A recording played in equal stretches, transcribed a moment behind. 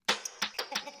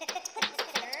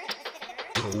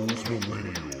Those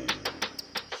millennials.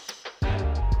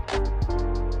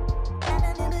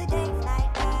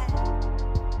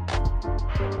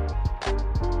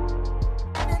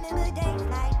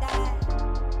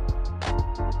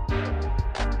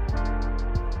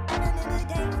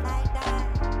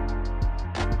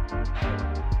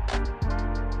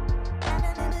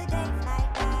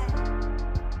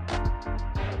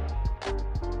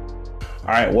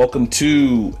 All right, welcome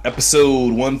to episode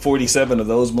 147 of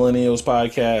Those Millennials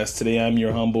podcast. Today I'm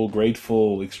your humble,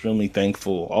 grateful, extremely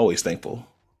thankful, always thankful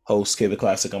host, K the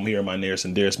Classic. I'm here with my nearest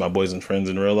and dearest, my boys and friends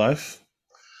in real life.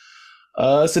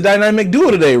 It's a dynamic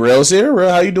duo today. Rail's here.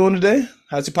 Rail, how you doing today?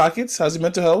 How's your pockets? How's your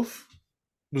mental health?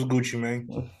 It was Gucci,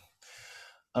 man.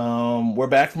 We're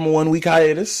back from a 1 week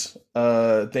hiatus.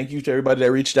 Thank you to everybody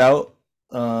that reached out.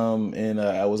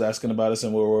 I was asking about us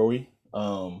and where were we?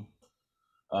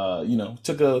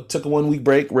 Took a 1 week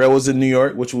break. Rail was in New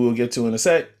York, which we will get to in a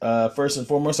sec. First and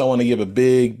foremost, I want to give a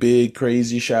big,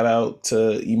 crazy shout out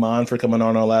to Iman for coming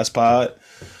on our last pod.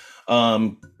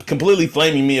 Completely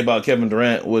flaming me about Kevin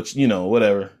Durant, which,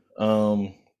 whatever.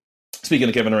 Speaking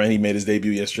of Kevin Durant, he made his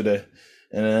debut yesterday.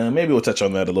 And maybe we'll touch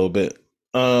on that a little bit.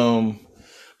 But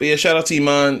yeah, shout out to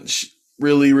Iman.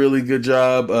 Really good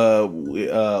job.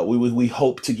 We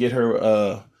hope to get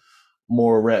her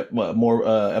more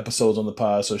episodes on the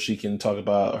pod so she can talk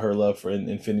about her love for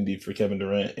Infinity for Kevin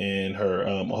Durant and her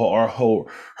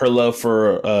love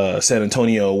for San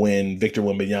Antonio when Victor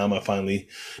Wembanyama finally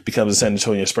becomes a San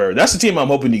Antonio Spur. That's the team I'm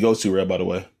hoping he goes to, Red, by the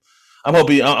way. I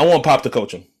want Pop to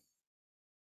coach him.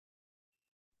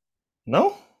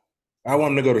 No? I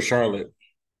want him to go to Charlotte.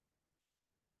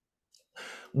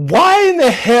 Why in the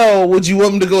hell would you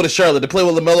want him to go to Charlotte to play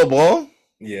with LaMelo Ball?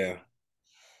 Yeah.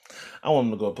 I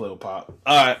want them to go play with Pop.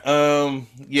 All right.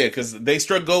 Because they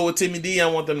struck gold with Timmy D. I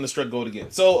want them to strike gold again.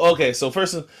 So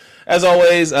first, as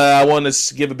always, I want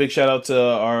to give a big shout out to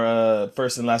our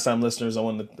first and last time listeners. I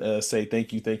want to say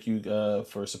thank you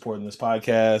for supporting this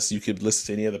podcast. You could listen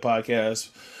to any other podcast,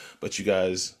 but you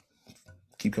guys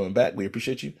keep coming back. We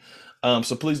appreciate you.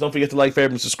 So please don't forget to like,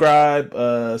 favorite, and subscribe.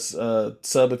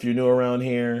 Sub if you're new around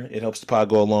here. It helps the pod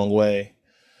go a long way.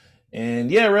 And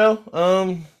yeah, Rel,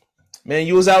 man,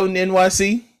 you was out in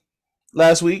NYC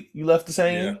last week. You left the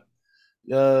same.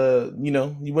 Yeah.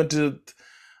 You went to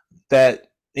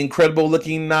that incredible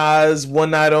looking Nas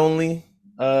One Night Only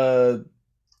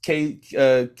King's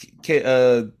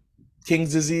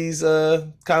Disease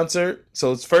concert.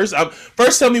 So it's first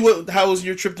tell me how was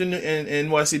your trip to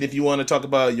NYC, if you want to talk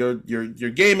about your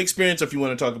game experience or if you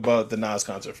want to talk about the Nas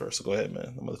concert first. So go ahead, man.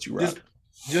 I'm gonna let you rock.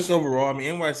 Just overall,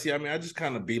 NYC, I just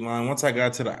kind of beeline. Once I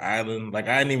got to the island, I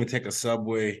didn't even take a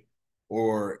subway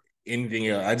or anything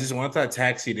else. Once I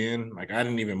taxied in, I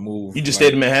didn't even move. You just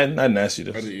stayed in Manhattan? I didn't ask you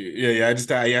this. Yeah. I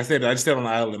stayed on the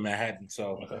island in Manhattan.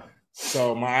 So, okay.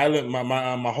 So my island,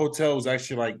 my hotel was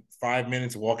actually 5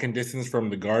 minutes walking distance from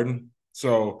the garden.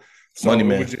 So money,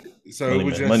 man.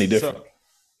 Money different. So,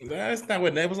 that's not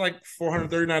what it was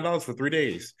 $439 for 3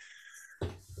 days.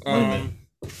 Money, man.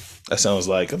 That sounds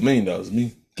like $1 million to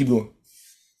me. Keep going.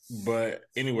 But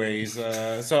anyways,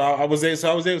 so I was there.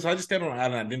 So I just stayed on the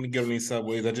island. I didn't get on any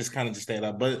subways. I just kind of just stayed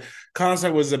out. But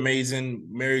concert was amazing.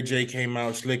 Mary J came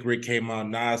out. Slick Rick came out.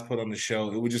 Nas put on the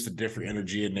show. It was just a different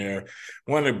energy in there.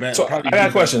 One of the best. So I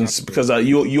got questions because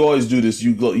you always do this.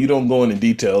 You don't go into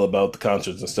detail about the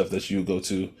concerts and stuff that you go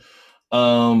to.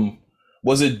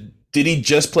 Did he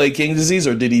just play King Disease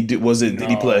or did he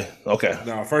play? Okay.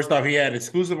 No, first off, he had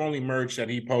exclusive only merch that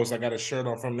he posts. I got a shirt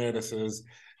on from there that says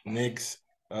Knicks,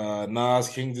 Nas,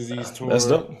 King Disease tour. That's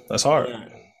dope. That's hard.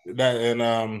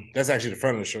 That's actually the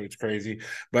front of the shirt. It's crazy.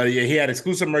 But yeah, he had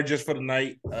exclusive merch just for the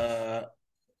night.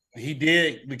 He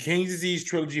did the King Disease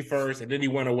trilogy first, and then he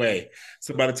went away.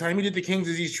 So by the time he did the King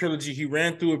Disease trilogy, he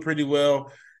ran through it pretty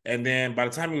well. And then by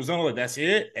the time he was on, that's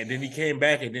it. And then he came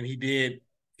back, and then he did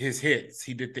his hits.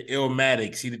 He did the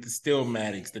Illmatics, he did the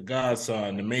Stillmatics, the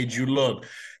Godson, the Made You Look.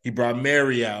 He brought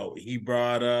Mary out. He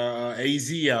brought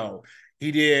AZ out.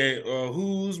 He did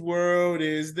Whose World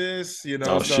Is This?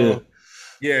 Shit.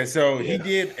 Yeah, so he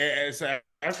did. So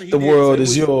after he the world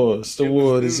is yours. The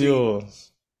world is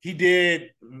yours. He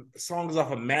did songs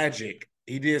off of Magic.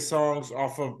 He did songs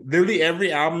off of literally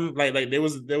every album. There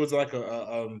was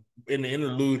a in the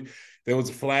interlude. There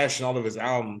was a flash in all of his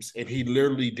albums, and he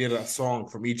literally did a song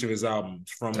from each of his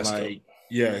albums.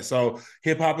 So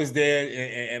hip hop is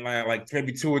there, and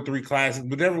maybe 2 or 3 classics,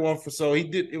 but everyone so he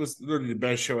did. It was literally the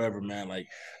best show ever, man.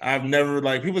 I've never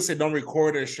people say don't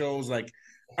record their shows. I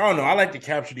don't know. I like to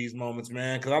capture these moments,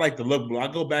 man, because I like to look. I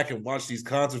go back and watch these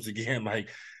concerts again,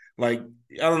 Like,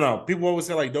 I don't know. People always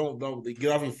say like, don't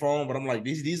get off your phone, but I'm like,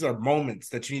 these are moments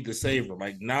that you need to savor.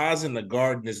 Like Nas in the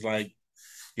Garden is like,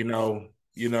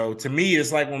 to me,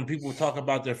 it's like when people talk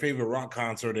about their favorite rock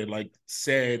concert at like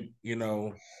said,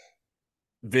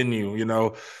 venue,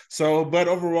 So, but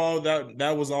overall,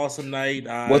 that was awesome night.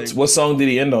 What song did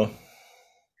he end on?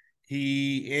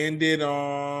 He ended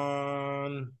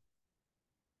on.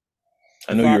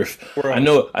 I know you're. I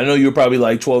know you're probably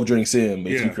like 12 drinks in,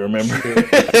 but if you can remember.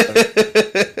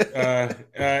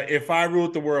 If I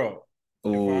ruled the world.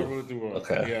 Ooh, if I ruled the world.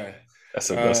 Okay. Yeah. That's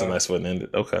a nice one to end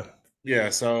it. Okay. Yeah.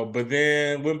 So, but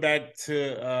then went back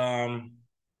to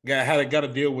got to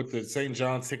deal with the St.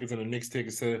 John's tickets and the Knicks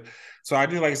tickets. So I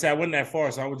did, like I said, I wasn't that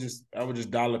far. So I would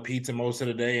just dial a pizza most of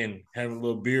the day and have a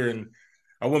little beer. And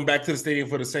I went back to the stadium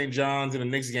for the St. John's and the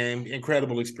Knicks game.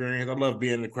 Incredible experience. I love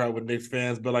being in the crowd with Knicks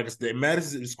fans. But like I said,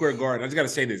 Madison Square Garden, I just got to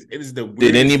say this. It is the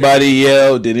weirdest. Did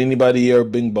anybody yell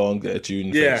bing bong at you in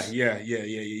the face? Yeah.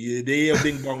 They yell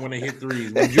bing bong when they hit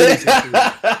threes. When Julius hit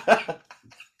threes.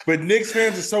 But Knicks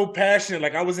fans are so passionate.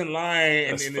 Like I was in line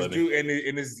and this dude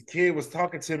and this kid was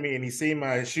talking to me and he seen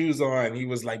my shoes on. He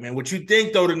was like, "Man, what you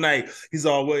think though tonight?" He's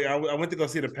all, "Wait, I went to go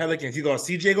see the Pelicans." He goes,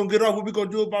 "CJ gonna get off. What we gonna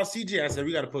do about CJ?" I said,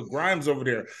 "We got to put Grimes over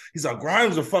there." He's like,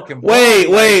 "Grimes are fucking." Wait.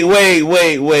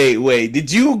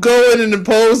 Did you go in and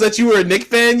impose that you were a Knicks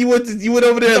fan? You went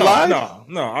over there live?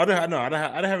 No. I didn't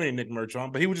have any Knicks merch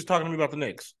on, but he was just talking to me about the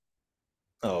Knicks.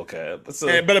 Oh, okay, but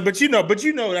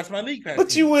that's my league pass.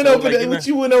 But you went over there. But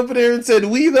you went over there and said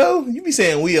 "we" though. You be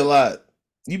saying "we" a lot.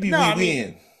 You be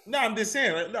we. No, I'm just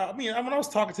saying. Like, no, when I was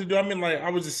talking to the dude, I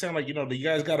was just saying like, you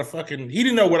guys got to fucking. He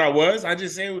didn't know what I was. I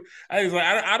just say I was like,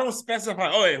 I don't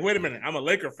specify. Oh, wait a minute, I'm a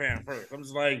Laker fan first. I'm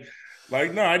just like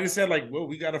no. I just said like, well,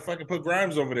 we got to fucking put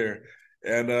Grimes over there,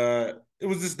 and it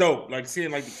was just dope. Like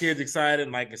seeing like the kids excited,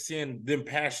 and, like seeing them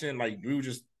passionate. Like we were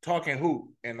just talking hoop,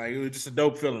 and like it was just a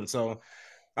dope feeling. So.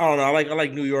 I don't know. I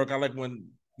like New York. I like when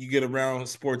you get around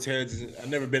sports heads. I've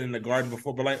never been in the Garden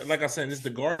before, but like I said, the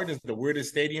Garden is the weirdest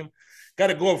stadium. Got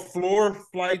to go up 4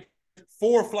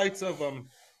 flights of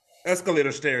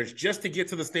escalator stairs just to get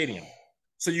to the stadium.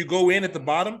 So you go in at the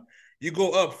bottom, you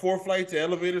go up 4 flights of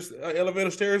elevator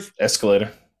stairs,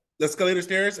 escalator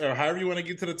stairs, or however you want to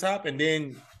get to the top, and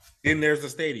then there's the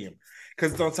stadium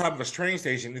because it's on top of a train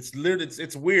station. It's literally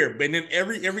it's weird, but then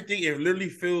everything it literally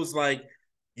feels like.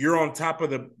 You're on top of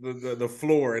the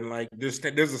floor, and like there's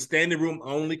a standing room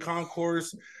only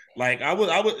concourse. Like I was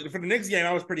for the Knicks game,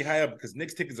 I was pretty high up because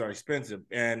Knicks tickets are expensive,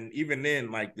 and even then,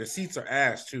 like the seats are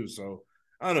ass too. So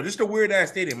I don't know, just a weird ass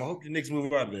stadium. I hope the Knicks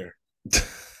move out of there.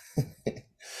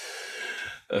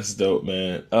 That's dope,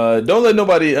 man. Don't let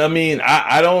nobody. I mean,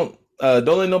 I don't.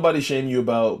 Don't let nobody shame you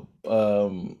about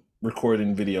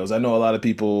recording videos. I know a lot of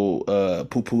people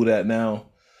poo-poo that now.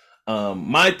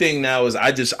 My thing now is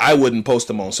I wouldn't post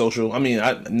them on social. I mean,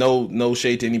 no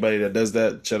shade to anybody that does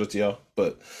that. Shout out to y'all.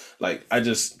 But like,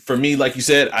 for me, like you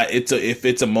said, if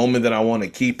it's a moment that I want to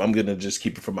keep, I'm gonna just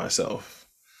keep it for myself.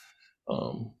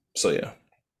 So yeah,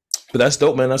 but that's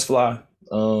dope, man. That's fly.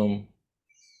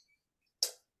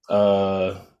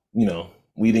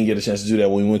 We didn't get a chance to do that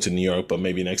when we went to New York, but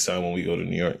maybe next time when we go to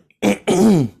New York.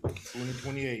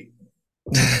 2028.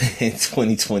 In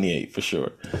 2028 for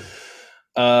sure.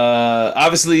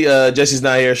 Obviously Jesse's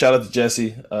not here. Shout out to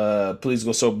Jesse. Please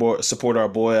go support our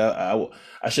boy.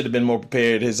 I should have been more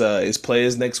prepared. His play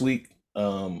is next week.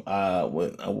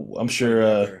 I'm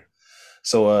sure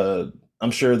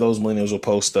I'm sure those millennials will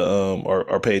post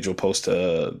our page will post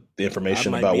the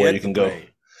information about where you can go.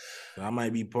 I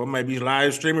might be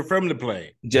live streaming from the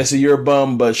play. Jesse, you're a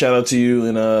bum, but shout out to you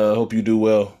and hope you do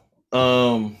well.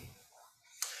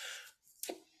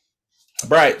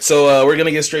 Right, so we're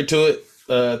gonna get straight to it.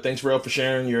 Thanks, Rel, for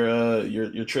sharing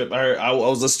your trip. I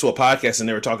was listening to a podcast and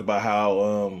they were talking about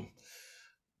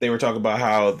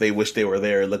how they wish they were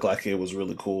there. It looked like it was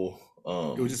really cool.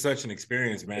 It was just such an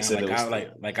experience, man.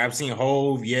 I've seen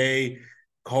Hove, Ye,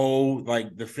 Cole.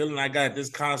 Like the feeling I got at this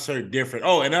concert different.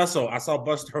 Oh, and also I saw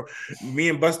Buster. Me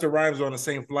and Buster Rhymes were on the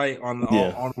same flight on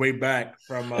the way back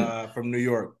from New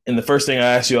York. And the first thing I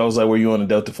asked you, I was like, "Were you on a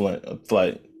Delta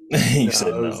flight?" You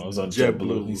said no. I was on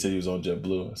JetBlue. He said he was on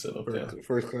JetBlue. I said okay.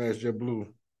 First class JetBlue.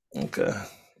 Okay.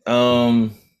 All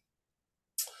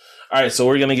right, so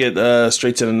we're gonna get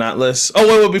straight to the not list. Oh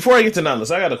wait, before I get to not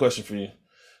list, I got a question for you.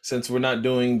 Since we're not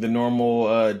doing the normal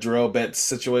Jarrell Betts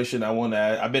situation,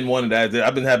 I've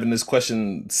been having this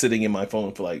question sitting in my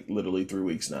phone for like literally 3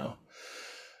 weeks now.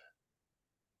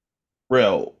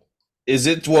 Rel,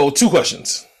 two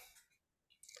questions.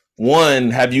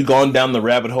 One, have you gone down the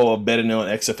rabbit hole of betting on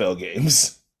XFL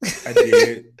games? I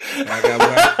did. I'm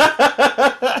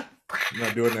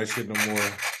not doing that shit no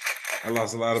more. I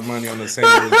lost a lot of money on the St.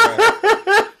 Louis guy.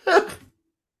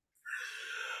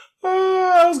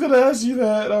 I was gonna ask you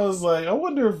that. I was like, I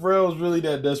wonder if Rel was really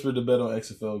that desperate to bet on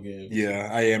XFL games. Yeah,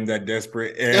 I am that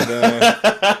desperate. And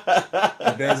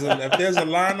if there's a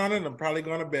line on it, I'm probably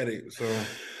gonna bet it.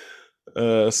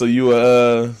 So you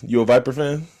a Viper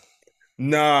fan?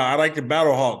 Nah, I like the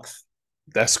Battlehawks.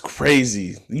 That's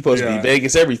crazy. You supposed to be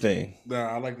Vegas everything. Nah,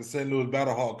 I like the St. Louis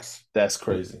Battlehawks. That's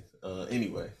crazy.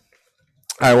 Anyway.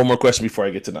 All right, one more question before I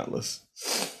get to Nautilus.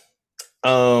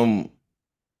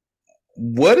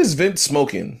 What is Vince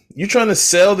smoking? You trying to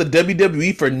sell the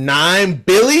WWE for $9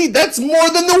 billion? That's more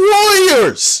than the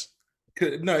Warriors.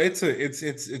 No, it's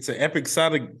an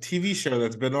episodic TV show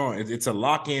that's been on. It's a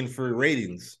lock in for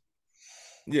ratings.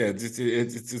 Yeah,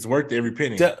 it's worth every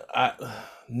penny.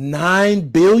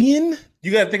 $9 billion?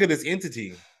 You got to think of this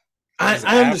entity. I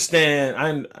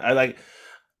understand. I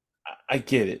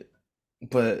get it.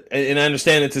 But and I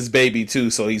understand it's his baby too,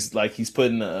 so he's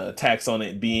putting a tax on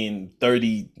it being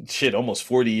almost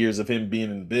 40 years of him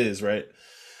being in the biz, right?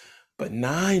 But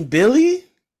 $9 billion?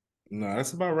 No,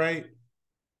 that's about right.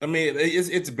 I mean,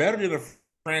 it's better than a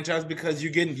franchise because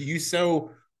you sell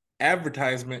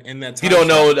advertisement in that time. You don't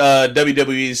know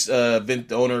WWE's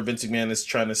the owner Vince McMahon is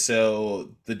trying to sell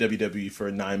the WWE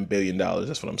for $9 billion.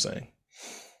 That's what I'm saying.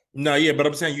 No, yeah, but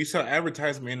I'm saying you sell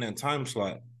advertisement in that time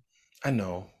slot. I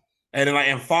know. And then,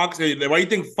 and Fox, why do you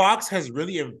think Fox has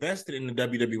really invested in the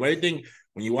WWE? Why do you think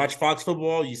when you watch Fox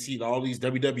football, you see all these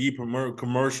WWE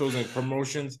commercials and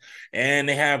promotions, and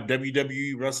they have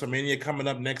WWE WrestleMania coming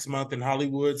up next month in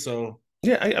Hollywood? So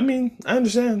yeah, I mean, I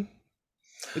understand.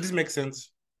 It just makes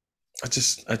sense. I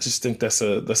just think that's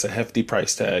a hefty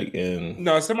price tag, and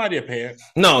no, somebody will pay it.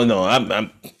 No,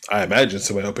 I imagine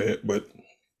somebody will pay it, but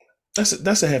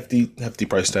that's a hefty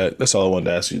price tag. That's all I wanted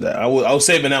to ask you. That I was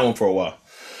saving that one for a while.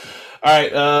 All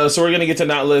right, so we're gonna get to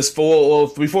Nautilus.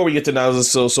 Before we get to Nautilus,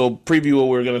 so preview what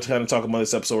we're gonna kind of talk about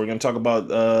this episode. We're gonna talk about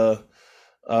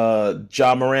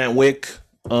Ja Morant Wick.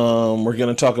 We're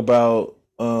gonna talk about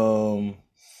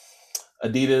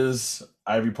Adidas,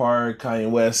 Ivy Park, Kanye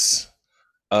West.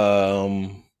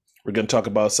 We're gonna talk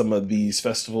about some of these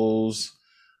festivals.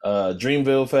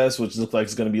 Dreamville Fest, which looks like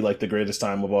it's gonna be like the greatest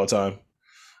time of all time.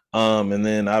 And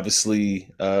then obviously,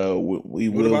 we what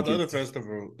will. What about the other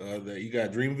festival that you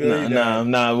got? Dreamville.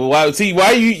 Nah.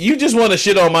 Why you just want to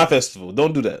shit on my festival?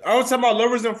 Don't do that. I was talking about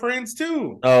Lovers and Friends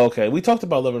too. Oh, okay. We talked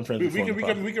about Lovers and Friends. We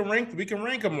can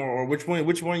rank them, or which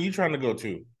one you trying to go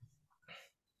to?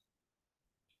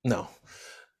 No.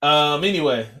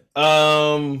 Anyway.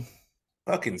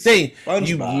 Fucking say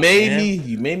you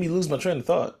made me lose my train of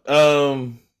thought.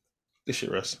 Good shit,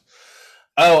 Russ.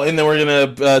 Oh, and then we're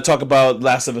gonna talk about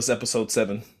Last of Us episode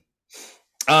 7.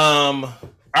 All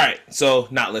right, so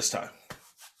not list time.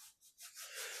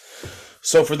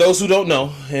 So for those who don't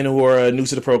know and who are new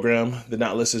to the program, the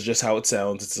not list is just how it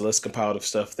sounds. It's a list compiled of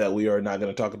stuff that we are not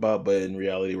going to talk about, but in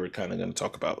reality, we're kind of going to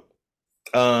talk about.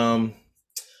 All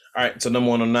right, so number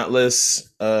one on not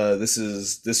list.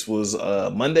 This was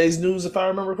Monday's news, if I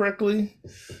remember correctly.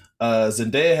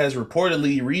 Zendaya has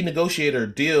reportedly renegotiated her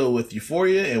deal with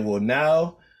Euphoria and will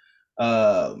now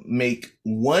make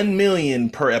 $1 million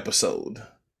per episode.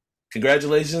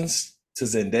 Congratulations to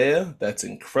Zendaya. That's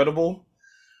incredible.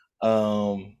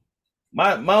 My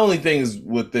only thing is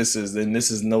with this is, and this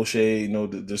is no shade, no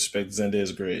disrespect. Zendaya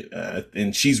is great,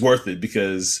 and she's worth it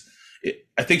because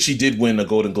I think she did win a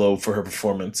Golden Globe for her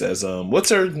performance as what's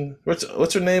her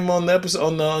name on the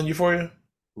episode on Euphoria?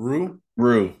 Rue.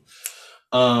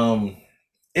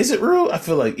 Is it Rue? I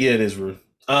feel like it is Rue.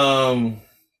 I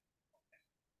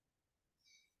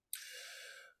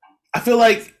feel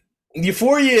like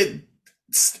Euphoria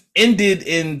ended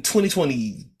in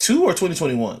 2022 or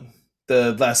 2021.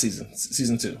 The last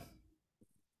season 2.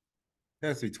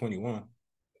 That's 21.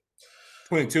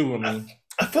 22. I mean,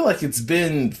 I feel like it's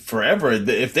been forever.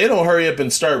 If they don't hurry up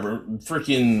and start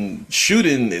freaking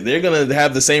shooting, they're gonna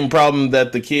have the same problem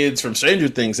that the kids from Stranger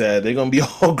Things had. They're gonna be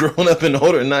all grown up and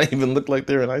older and not even look like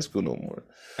they're in high school no more.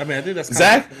 I mean, I think that's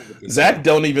Zach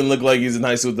don't even look like he's in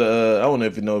high school. I don't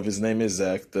even know if his name is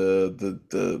Zach. I don't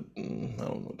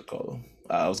know what to call him.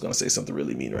 I was gonna say something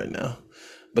really mean right now,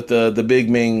 but the big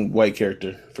main white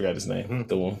character, forgot his name. Mm-hmm.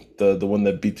 The one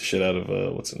that beat the shit out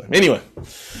of what's his name? Anyway,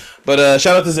 but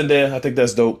shout out to Zendaya. I think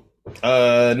that's dope.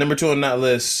 Number 2 on not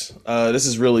list. This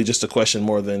is really just a question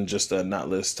more than just a not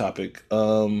list topic.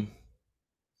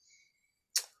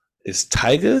 Is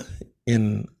Tyga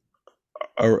and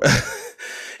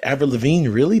Avril Lavigne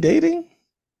really dating?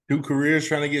 2 careers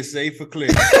trying to get saved for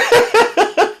clicks.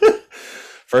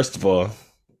 First of all,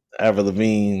 Avril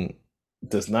Lavigne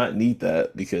does not need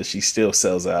that because she still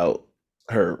sells out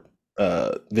her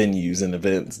venues and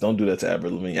events. Don't do that to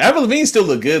Avril Lavigne. Avril Lavigne still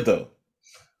look good though.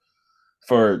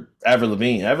 For Avril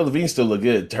Lavigne still look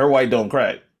good. Her white don't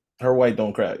crack. Her white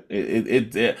don't crack.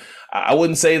 I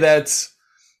wouldn't say that's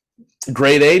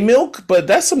grade A milk, but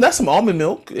that's some almond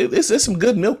milk. It's some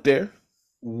good milk there.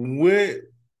 When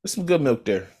There's some good milk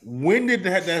there. when did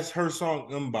that's her song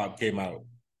 "Mbop" came out?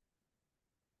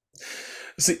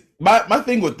 See, my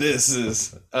thing with this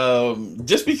is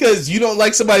just because you don't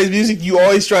like somebody's music, you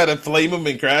always try to flame them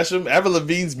and crash them. Avril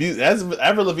Lavigne's music,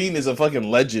 Avril Lavigne is a fucking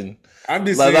legend. I'm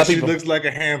just A lot saying of she people- looks like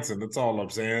a Hanson. That's all I'm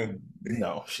saying.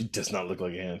 No, she does not look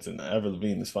like a Hanson. Avril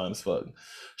Lavigne is fine as fuck.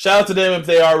 Shout out to them if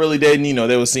they are really dating. You know,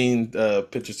 they were seeing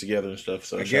pictures together and stuff.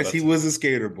 So I shout guess out he to- was a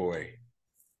skater boy.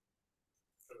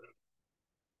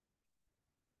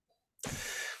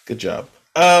 Good job.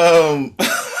 All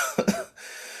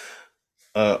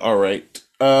right.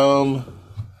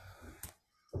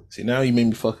 See, now you made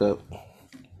me fuck up.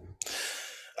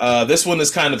 This one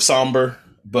is kind of somber,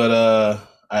 but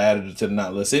I added it to the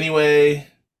not list anyway.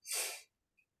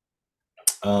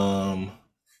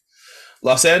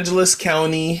 Los Angeles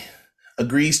County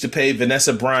agrees to pay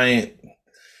Vanessa Bryant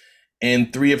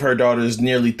and three of her daughters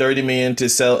nearly $30 million to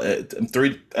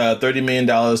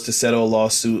settle a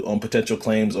lawsuit on potential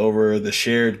claims over the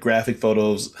shared graphic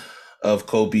photos of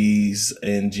Kobe's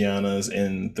and Gianna's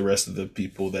and the rest of the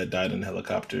people that died in a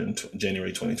helicopter in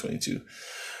January 2022.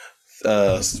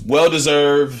 Well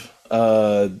deserved.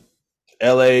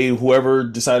 LA, whoever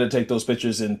decided to take those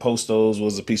pictures and post those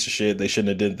was a piece of shit. They shouldn't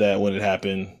have did that when it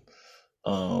happened.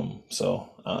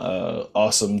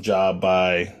 Awesome job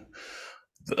by,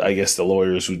 I guess, the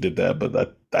lawyers who did that.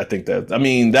 But I think that, I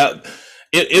mean, that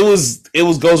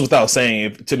it goes without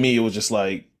saying. To me, it was just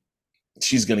like,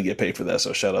 she's gonna get paid for that.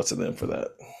 So shout out to them for that.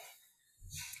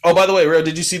 Oh, by the way, Real,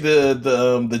 did you see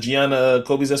the Gianna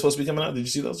Kobe's that's supposed to be coming out? Did you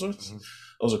see those ones? Mm-hmm.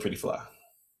 Those are pretty fly.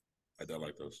 I don't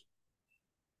like those.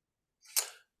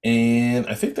 And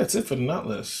I think that's it for the not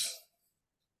list.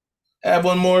 I have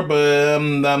one more, but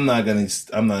I'm not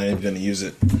even gonna use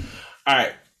it. All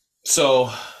right,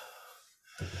 so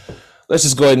let's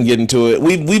just go ahead and get into it.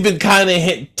 We've been kind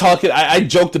of talking. I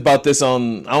joked about this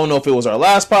on, I don't know if it was our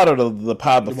last pod or the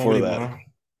pod before that.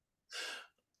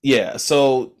 Yeah.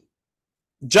 So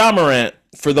Ja Morant,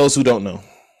 for those who don't know,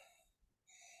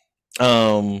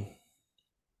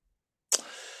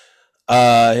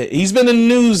 he's been in the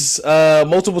news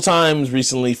multiple times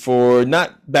recently for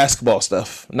not basketball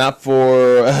stuff, not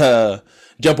for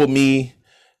jump with me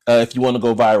if you want to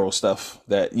go viral stuff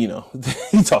that, you know,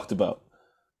 he talked about.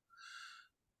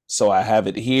 So I have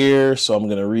it here, so I'm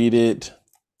going to read it.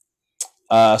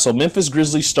 So Memphis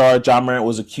Grizzlies star Ja Morant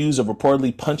was accused of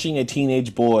reportedly punching a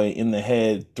teenage boy in the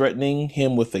head, threatening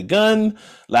him with a gun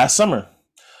last summer,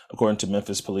 according to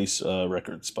Memphis police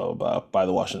records by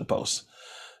the Washington Post.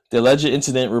 The alleged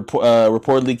incident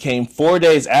reportedly came 4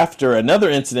 days after another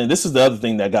incident. This is the other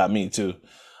thing that got me too,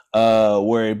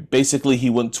 where basically he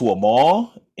went to a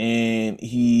mall and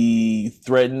he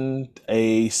threatened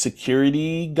a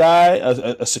security guy,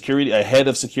 a head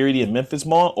of security in Memphis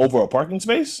Mall over a parking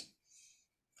space.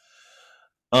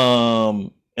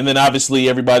 And then obviously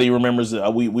everybody remembers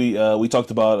we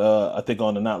talked about I think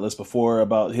on the not list before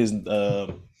about his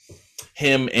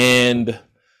him and.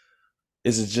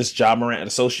 Is it just Ja Morant and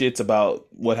Associates about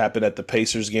what happened at the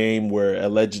Pacers game where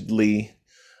allegedly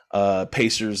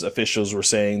Pacers officials were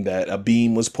saying that a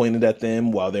beam was pointed at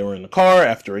them while they were in the car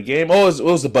after a game? Oh, it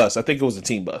was the bus. I think it was the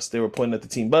team bus. They were pointing at the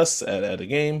team bus at a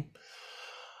game.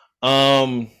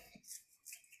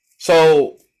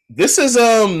 So this is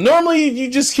normally you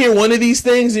just hear one of these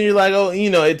things and you're like, oh, you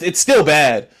know, it's still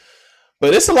bad.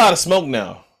 But it's a lot of smoke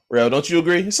now, Real. Don't you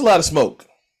agree? It's a lot of smoke.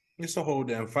 It's a whole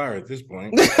damn fire at this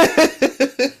point.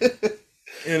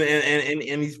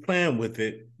 and he's playing with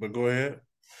it, but go ahead.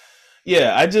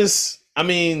 Yeah, I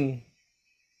mean,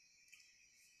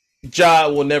 Ja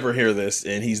will never hear this,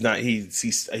 and he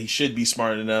should be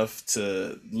smart enough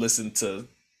to listen to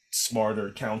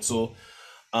smarter counsel.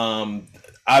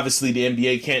 Obviously the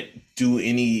NBA can't do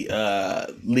any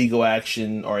legal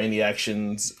action or any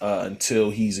actions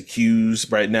until he's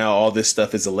accused. Right now, all this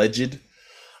stuff is alleged.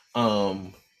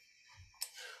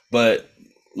 But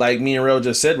like me and Real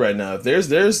just said right now, there's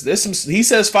some, he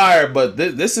says fire, but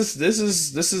this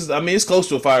is I mean, it's close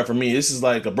to a fire for me. This is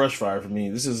like a brush fire for me.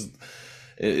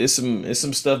 It's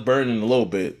some stuff burning a little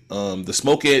bit. The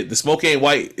smoke ain't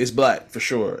white, it's black for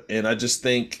sure. And I just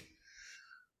think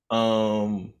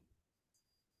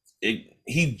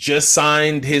he just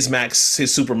signed his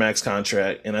Supermax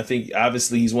contract, and I think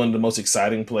obviously he's one of the most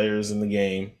exciting players in the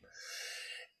game.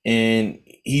 And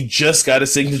he just got a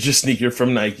signature sneaker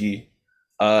from Nike.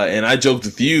 And I joked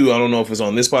with you, I don't know if it's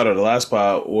on this pod or the last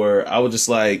pod, where I was just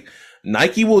like,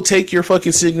 Nike will take your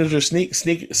fucking signature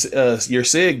your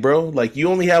SIG, bro. Like, you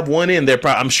only have one in there.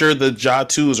 I'm sure the Ja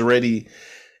 2 is already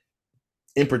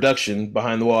in production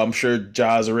behind the wall. I'm sure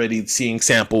Ja's already seeing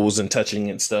samples and touching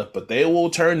and stuff, but they will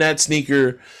turn that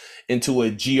sneaker into a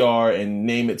GR and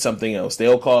name it something else.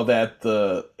 They'll call that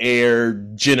the Air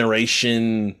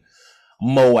Generation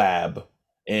Moab,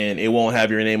 and it won't have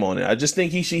your name on it. I just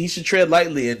think he should tread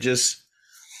lightly and just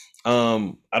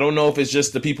I don't know if it's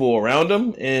just the people around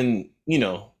him, and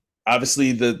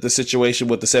obviously the situation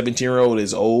with the 17-year-old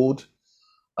is old,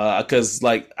 because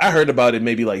like I heard about it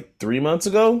maybe like 3 months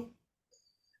ago,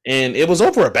 and it was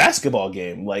over a basketball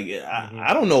game. Like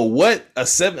I don't know what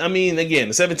I mean, again,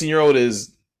 the 17-year-old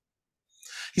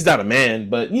he's not a man,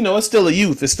 but it's still a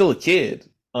youth, it's still a kid.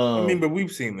 But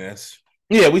we've seen this.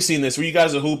 Yeah, we've seen this where you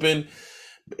guys are hooping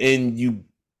and you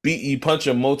punch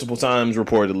him multiple times,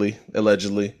 reportedly,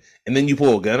 allegedly, and then you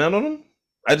pull a gun out on him.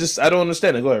 I don't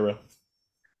understand it. Go ahead, bro.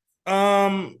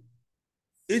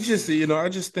 It's just I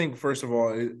just think first of all,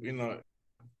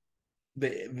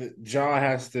 the Ja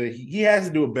has to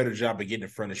do a better job of getting in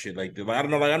front of shit like this. Like, I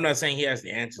don't know, like I'm not saying he has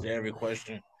the answer to every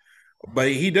question, but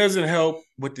he doesn't help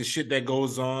with the shit that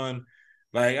goes on.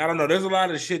 Like, I don't know, there's a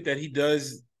lot of shit that he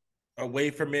does away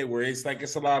from it where it's like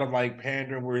it's a lot of like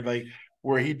pandering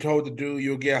where he told the dude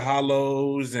you'll get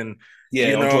hollows and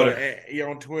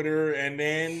on Twitter. And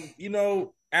then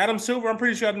Adam Silver, I'm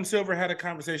pretty sure Adam Silver had a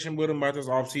conversation with him about this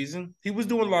offseason. He was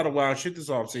doing a lot of wild shit this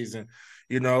offseason.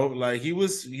 Like he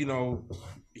was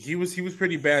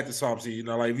pretty bad this offseason.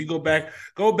 Like if you go back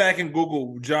and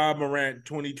Google Ja Morant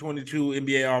 2022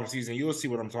 NBA offseason, you'll see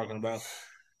what I'm talking about.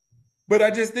 But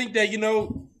I just think that,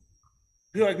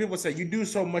 like people say, you do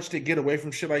so much to get away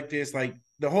from shit like this. Like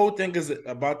the whole thing is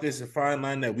about this fine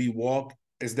line that we walk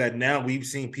is that now we've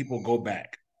seen people go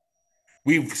back.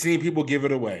 We've seen people give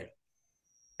it away.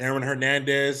 Aaron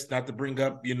Hernandez, not to bring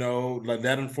up, like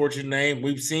that unfortunate name.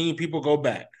 We've seen people go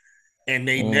back, and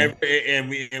they never.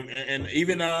 And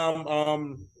even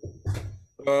I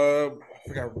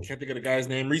can't think of the guy's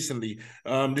name recently.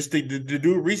 Just the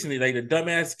dude recently, like the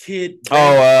dumbass kid.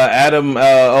 Adam.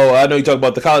 I know you talk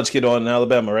about the college kid on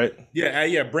Alabama, right?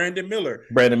 Yeah, Brandon Miller.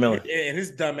 And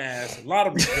his dumbass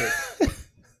lottery pick,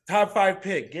 top 5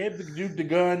 pick, gave the dude the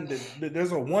gun.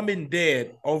 There's a woman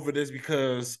dead over this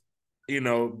because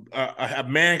a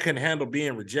man couldn't handle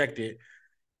being rejected,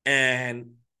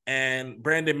 and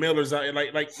Brandon Miller's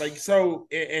like so,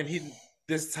 and he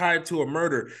this tied to a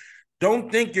murder.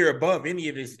 Don't think you're above any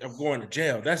of this of going to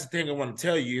jail. That's the thing I want to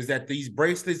tell you is that these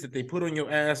bracelets that they put on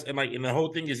your ass and the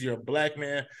whole thing is you're a black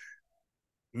man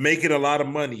making a lot of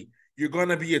money. You're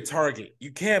gonna be a target.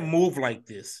 You can't move like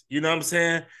this. You know what I'm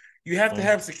saying? You have to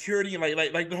have security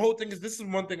and like the whole thing is this is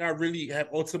one thing I really have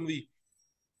ultimately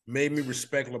made me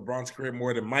respect LeBron's career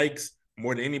more than Mike's,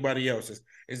 more than anybody else's.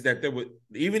 Is that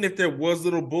even if there was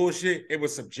little bullshit, it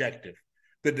was subjective.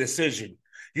 The decision.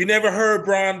 You never heard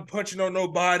Bron punching on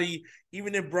nobody,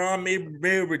 even if Bron may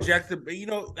reject it. But,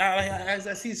 as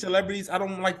I see celebrities, I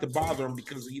don't like to bother them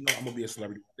because, I'm going to be a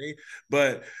celebrity one day.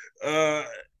 But I'm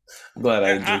glad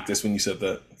I enjoyed this when you said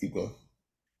that. Keep going.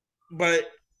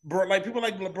 But, bro, like people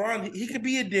like LeBron, he could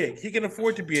be a dick. He can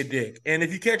afford to be a dick. And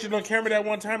if you catch it on camera that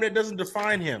one time, that doesn't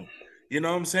define him. You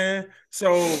know what I'm saying?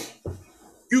 So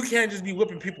you can't just be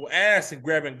whipping people's ass and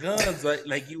grabbing guns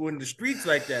like you in the streets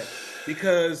like that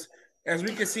because – as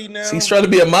we can see now, he's trying to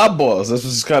be a mob boss. That's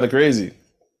what's kind of crazy.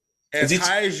 As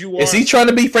high as you are, is he trying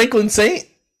to be Franklin Saint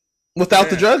without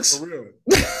the drugs? For real.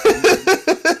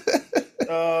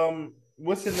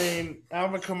 What's the name?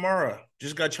 Alvin Kamara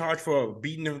just got charged for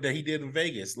beating him that he did in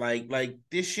Vegas. Like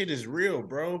this shit is real,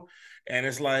 bro. And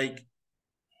it's like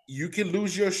you can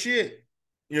lose your shit.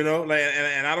 And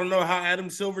I don't know how Adam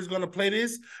Silver's gonna play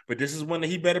this, but this is one that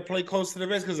he better play close to the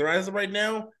vest because as of right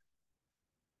now.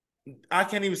 I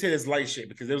can't even say this light shit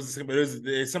because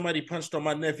if somebody punched on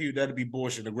my nephew, that'd be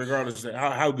bullshit, regardless of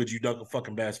how good you dunk a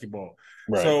fucking basketball.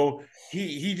 Right. So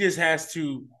he just has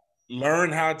to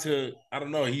learn how to, I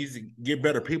don't know, he's get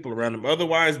better people around him.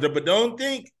 Otherwise, but don't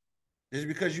think it's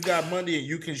because you got money and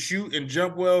you can shoot and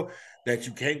jump well that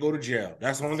you can't go to jail.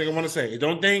 That's the only thing I want to say.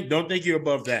 Don't think you're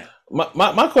above that.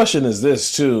 My question is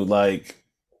this too,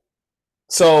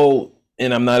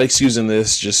 and I'm not excusing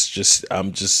this. Just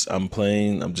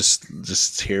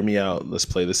hear me out. Let's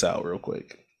play this out real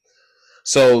quick.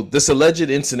 So this alleged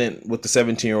incident with the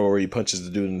 17-year-old where he punches the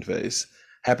dude in the face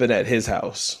happened at his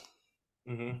house.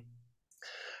 Mm-hmm.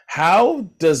 How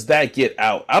does that get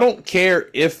out? I don't care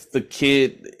if the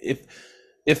kid,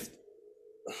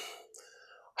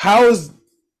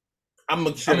 I'm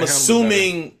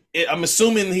assuming I'm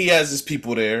assuming he has his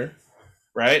people there,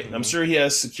 right? I'm Mm-hmm. sure he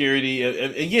has security.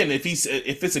 Again, if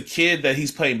it's a kid that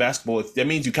he's playing basketball with, that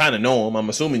means you kind of know him. I'm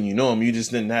assuming you know him. You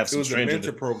just didn't have It some was a stranger,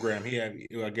 mentor program. He had,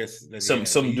 I guess that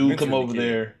some he dude come mentored the over kid.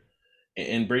 there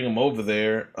and bring him over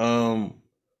there.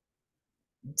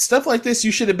 Stuff like this,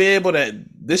 you should have been able to.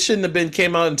 This shouldn't have been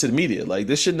came out into the media. Like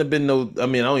this shouldn't have been no. I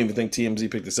mean, I don't even think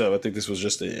TMZ picked this up. I think this was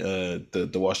just the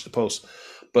Washington Post.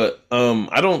 But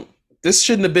I don't. This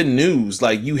shouldn't have been news.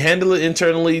 Like you handle it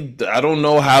internally. I don't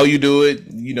know how you do it.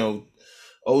 You know,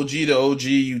 OG to OG.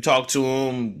 You talk to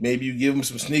him. Maybe you give him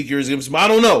some sneakers. Give him some. I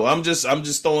don't know. I'm just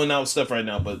throwing out stuff right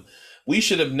now. But we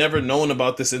should have never known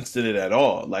about this incident at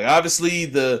all. Like obviously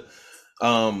the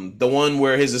one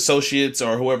where his associates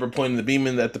or whoever pointed the beam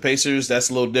in at the Pacers, that's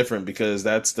a little different because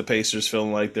that's the Pacers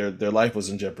feeling like their life was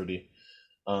in jeopardy.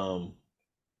 Um,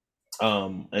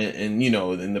 and you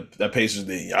know, in the Pacers,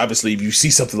 obviously, if you see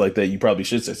something like that, you probably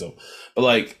should say so. But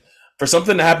like for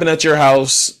something to happen at your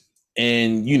house,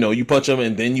 and you know, you punch them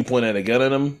and then you point at a gun at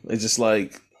them, it's just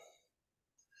like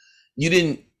you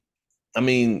didn't. I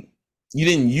mean, you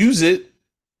didn't use it,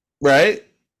 right?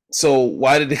 So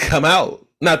why did it come out?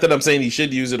 Not that I'm saying he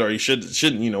should use it or he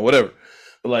shouldn't, you know, whatever.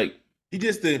 But like, He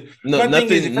just did. no, My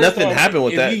thing is, first of nothing all, happened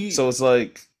with if that. he, So it's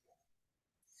like,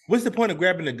 what's the point of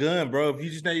grabbing the gun, bro? If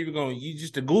you just not even going, you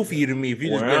just a goofy to me. If you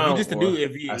just, if you just a dude,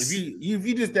 I if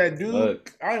you just that dude,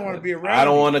 look, I don't want to be I around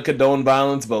don't you. want to condone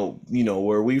violence, but you know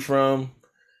where we from.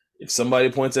 If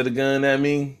somebody points at a gun at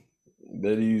me,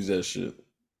 better use that shit.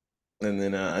 And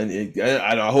then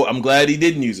I'm glad he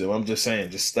didn't use it. I'm just saying,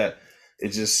 just that it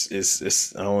just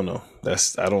it's I don't know.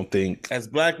 I don't think. As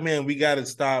black men, we got to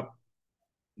stop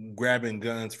grabbing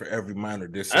guns for every minor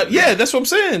disagreement. Yeah, that's what I'm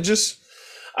saying. Just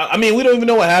I mean, we don't even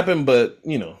know what happened, but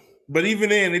you know. But even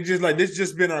then, it just like this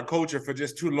just been our culture for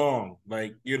just too long.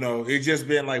 Like, you know, it's just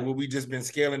been like we just been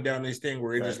scaling down this thing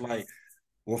where it's just like,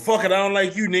 well, fuck it, I don't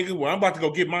like you, nigga. Well, I'm about to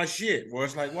go get my shit. Well,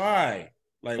 it's like, why?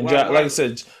 Like, And why? like I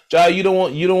said, Ja, you don't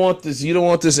want this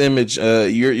image.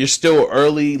 You're still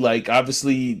early. Like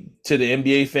obviously to the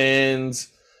NBA fans,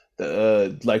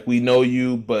 like we know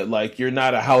you, but like you're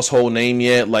not a household name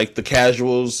yet. Like the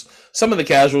casuals, some of the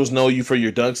casuals know you for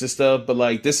your dunks and stuff, but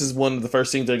like this is one of the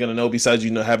first things they're gonna know besides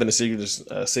you know having a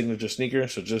signature sneaker.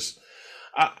 So just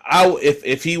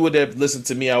if he would have listened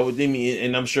to me, I would.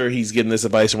 And I'm sure he's getting this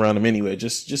advice around him anyway.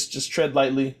 Just tread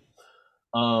lightly.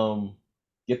 Um,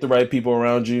 get the right people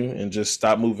around you, and just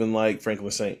stop moving like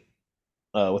Franklin Saint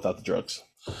without the drugs.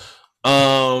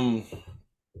 All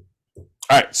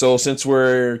right. So since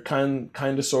we're kind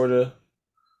of sort of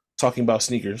talking about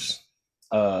sneakers,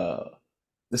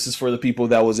 this is for the people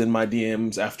that was in my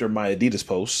DMs after my Adidas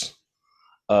post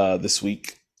this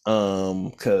week,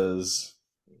 because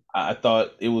I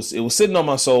thought it was sitting on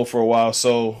my soul for a while.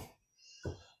 So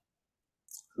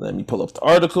let me pull up the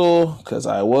article because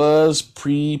I was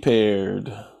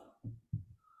prepared.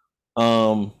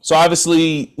 So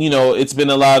obviously, you know, it's been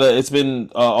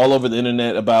all over the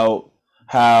internet about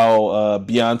how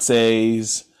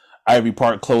Beyonce's Ivy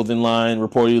Park clothing line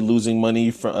reportedly losing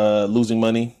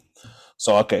money.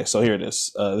 So okay, so here it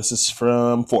is. This is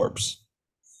from Forbes.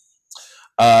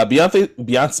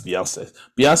 Beyonce's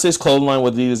clothing line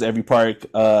with Adidas Ivy Park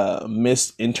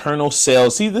missed internal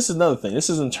sales. See, this is another thing. This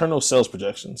is internal sales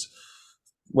projections.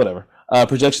 Whatever.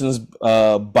 Projections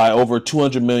by over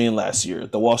 200 million last year.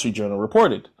 The Wall Street Journal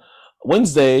reported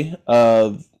Wednesday.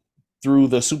 Through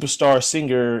the superstar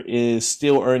singer is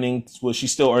still earning. Well,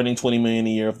 she's still earning 20 million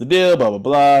a year of the deal. Blah blah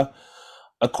blah.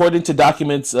 According to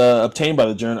documents obtained by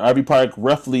the journal, Ivy Park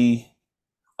roughly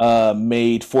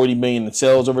made 40 million in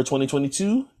sales over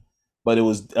 2022, but it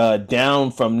was down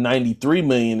from 93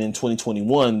 million in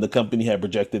 2021. The company had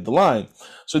projected the line.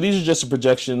 So these are just the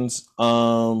projections.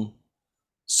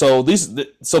 So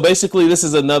basically, this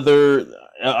is another.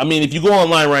 I mean, if you go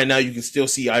online right now, you can still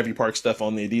see Ivy Park stuff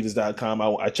on the Adidas.com.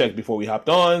 I checked before we hopped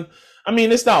on. I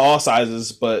mean, it's not all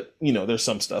sizes, but you know, there's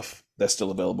some stuff that's still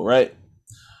available, right?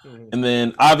 Mm-hmm. And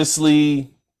then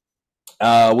obviously,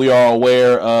 we are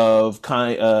aware of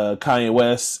Kanye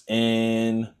West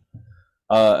and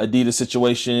Adidas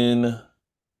situation.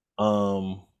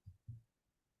 I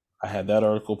had that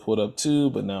article pulled up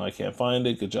too, but now I can't find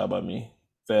it. Good job by me.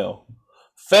 Fail.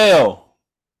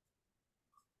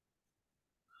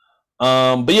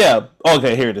 But yeah,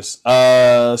 okay, here it is.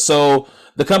 So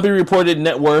the company reported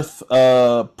net worth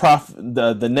profit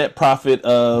the net profit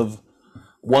of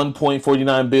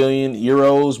 1.49 billion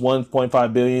euros,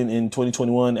 1.5 billion in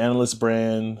 2021. Analyst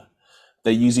brand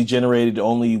that usually generated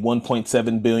only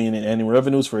 1.7 billion in annual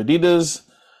revenues for Adidas.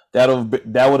 That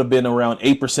would have been around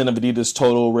 8% of Adidas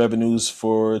total revenues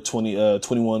for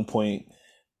 21 point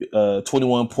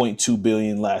 21.2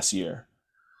 billion last year.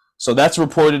 So that's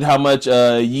reported how much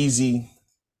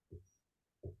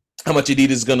how much Adidas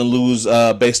is going to lose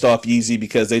based off Yeezy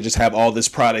because they just have all this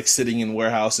product sitting in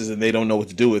warehouses and they don't know what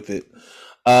to do with it.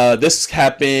 This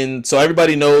happened, so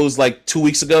everybody knows. Like 2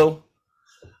 weeks ago,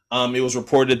 it was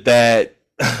reported that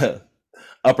the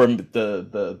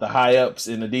high ups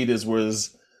in Adidas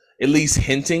was at least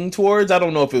hinting towards. I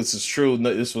don't know if this is true.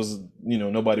 This was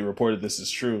nobody reported this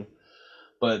is true,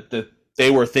 but that they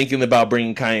were thinking about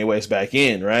bringing Kanye West back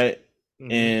in, right?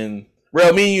 Mm-hmm. And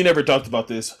Rel, me and you never talked about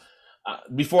this.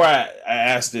 Before I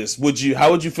asked this,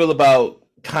 how would you feel about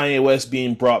Kanye West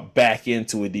being brought back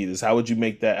into Adidas? How would you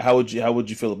make that? How would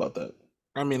you feel about that?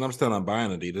 I mean, I'm still not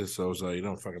buying Adidas, so it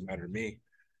don't fucking matter to me.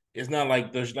 It's not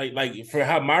like there's like for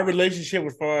how my relationship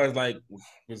as far as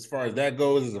that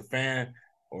goes as a fan,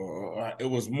 or it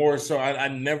was more so I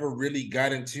never really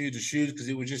got into the shoes because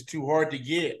it was just too hard to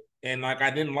get, and like I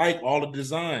didn't like all the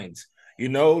designs, I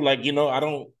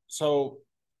don't. So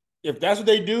if that's what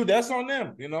they do, that's on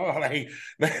them, like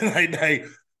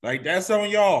that's on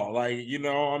y'all, I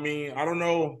mean, I don't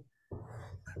know.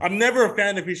 I'm never a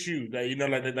fan of his shoes.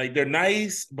 Like they're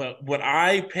nice, but would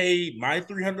I pay my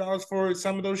 $300 for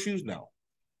some of those shoes? No.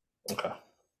 Okay.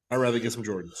 I'd rather get some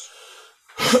Jordans.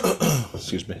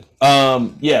 Excuse me.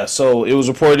 Yeah. So it was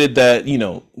reported that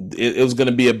it was going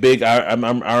to be a big.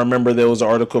 I remember there was an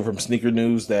article from Sneaker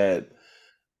News that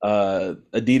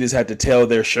Adidas had to tell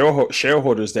their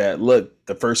shareholders that look,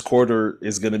 the first quarter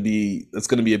is going to be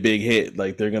a big hit.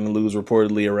 Like they're going to lose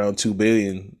reportedly around $2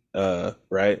 billion.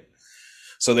 Right.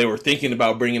 So they were thinking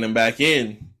about bringing him back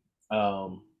in.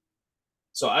 So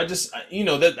I just,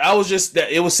 that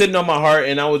it was sitting on my heart,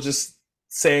 and I was just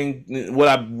saying what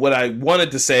I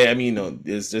wanted to say. I mean,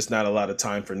 there's just not a lot of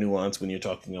time for nuance when you're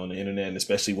talking on the internet, and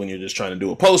especially when you're just trying to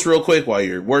do a post real quick while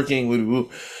you're working.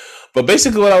 But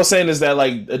basically, what I was saying is that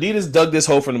like Adidas dug this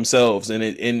hole for themselves,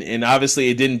 and obviously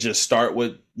it didn't just start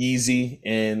with Yeezy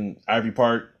and Ivy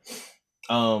Park.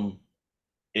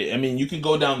 I mean, you can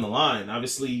go down the line.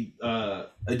 Obviously,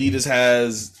 Adidas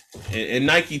has, and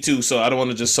Nike too. So I don't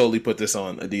want to just solely put this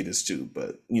on Adidas too,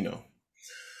 but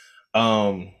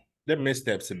their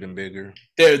missteps have been bigger.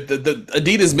 The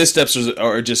Adidas missteps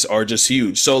are just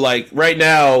huge. So like right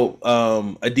now,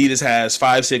 Adidas has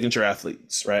 5 signature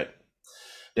athletes, right?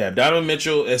 They have Donovan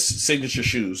Mitchell as signature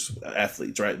shoes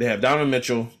athletes, right? They have Donovan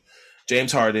Mitchell,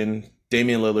 James Harden,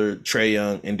 Damian Lillard, Trae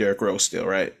Young, and Derrick Rose still,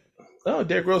 right? Oh,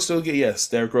 Derrick Rose still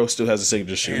Derrick Rose still has a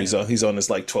signature shoe. He's on his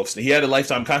like 12th. He had a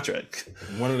lifetime contract.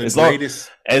 One of the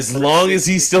greatest. As long as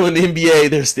he's still in the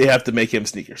NBA, they have to make him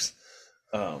sneakers.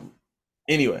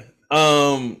 Anyway,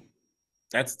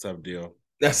 that's a tough deal.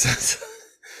 That's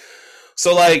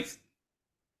so like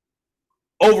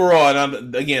overall, and I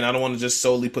don't want to just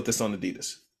solely put this on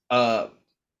Adidas.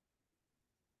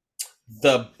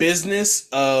 The business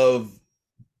of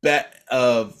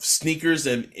sneakers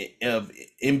and of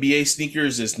NBA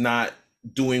sneakers is not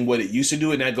doing what it used to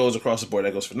do, and that goes across the board.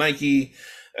 That goes for Nike,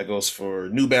 that goes for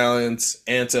New Balance,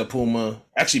 Anta, Puma.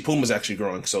 Actually, Puma's actually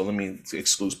growing, so let me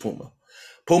exclude Puma.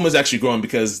 Puma's actually growing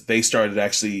because they started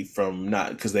actually from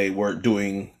because they weren't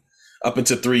doing up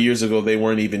until 3 years ago. They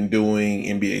weren't even doing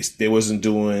NBA. They wasn't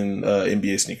doing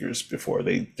NBA sneakers before.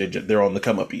 They're on the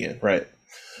come up again, right?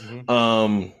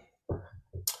 Mm-hmm.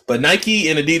 But Nike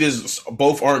and Adidas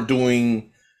both aren't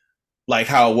doing like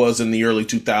how it was in the early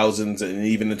 2000s and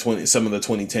even some of the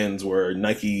 2010s where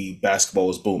Nike basketball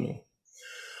was booming.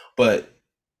 But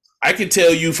I can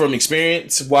tell you from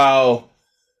experience, while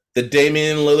the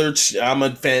Damian Lillard, I'm a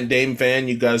Dame fan.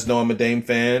 You guys know I'm a Dame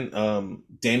fan.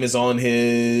 Dame is on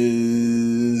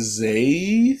his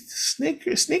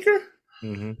 8th sneaker.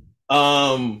 Mm-hmm.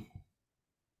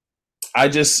 I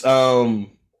just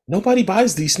nobody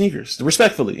buys these sneakers,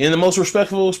 respectfully. In the most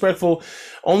respectful,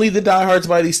 only the diehards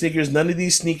buy these sneakers. None of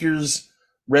these sneakers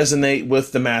resonate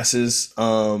with the masses.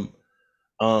 A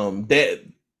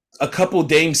couple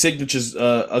Dame signatures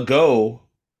ago,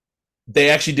 they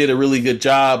actually did a really good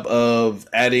job of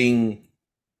adding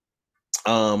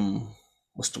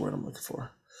what's the word I'm looking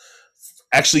for?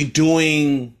 Actually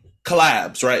doing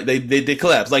collabs, right? They did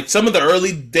collabs. Like some of the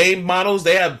early Dame models,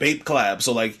 they have Bape collabs.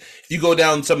 So like if you go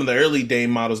down some of the early Dame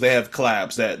models, they have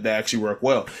collabs that actually work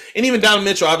well. And even Donovan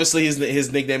Mitchell, obviously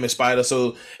his nickname is Spider.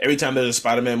 So every time there's a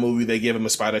Spider-Man movie, they give him a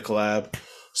Spider collab.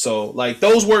 So like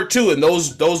those work too, and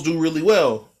those do really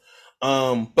well.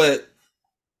 But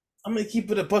I'm gonna keep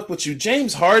it a buck with you,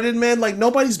 James Harden, man. Like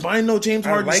nobody's buying no James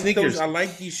Harden sneakers. I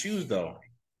like these shoes though.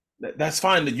 That's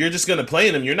fine. You're just gonna play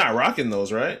in them. You're not rocking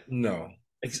those, right? No.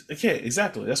 Okay,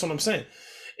 exactly. That's what I'm saying.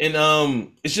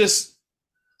 And it's just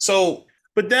so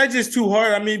But that's just too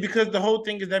hard. I mean, because the whole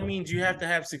thing is that means you have to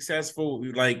have successful,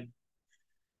 like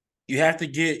you have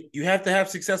to have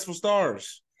successful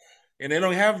stars. And they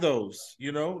don't have those,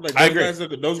 like I those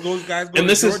agree. guys. Those guys go And to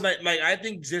this is Jordan. Like I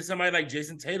think just somebody like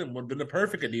Jason Tatum would have been the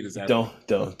perfect Adidas athlete.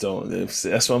 don't.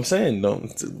 That's what I'm saying.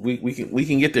 Don't we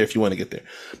can get there if you want to get there.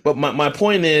 But my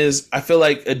point is, I feel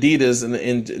like Adidas,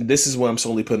 and this is what I'm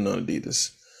solely putting on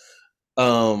Adidas.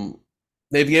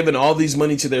 They've given all these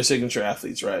money to their signature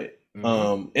athletes, right?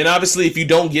 And obviously, if you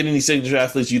don't get any signature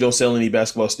athletes, you don't sell any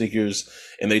basketball sneakers,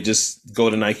 and they just go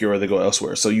to Nike or they go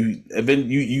elsewhere. So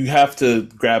you have to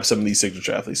grab some of these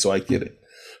signature athletes. So I get it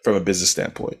from a business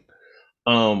standpoint.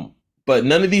 But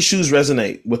none of these shoes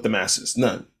resonate with the masses.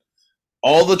 None.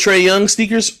 All the Trae Young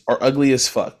sneakers are ugly as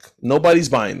fuck. Nobody's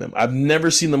buying them. I've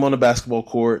never seen them on a basketball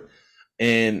court,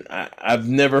 and I've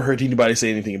never heard anybody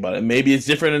say anything about it. Maybe it's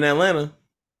different in Atlanta.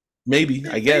 Maybe,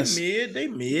 I guess. They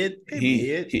mid.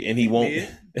 He won't.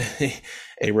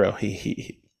 Hey, bro,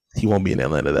 he won't be in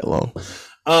Atlanta that long.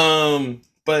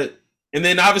 But and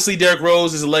then obviously Derrick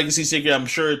Rose is a legacy sneaker. I'm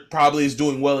sure it probably is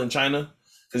doing well in China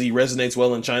because he resonates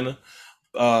well in China.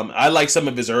 I like some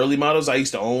of his early models. I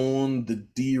used to own the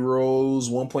D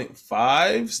Rose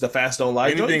 1.5s, the Fast Don't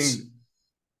Lie joints.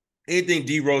 Anything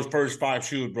D Rose first 5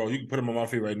 shoes, bro. You can put them on my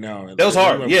feet right now. That was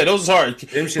hard. Yeah, those was hard.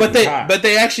 But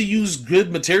they actually used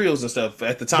good materials and stuff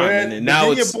at the time. And now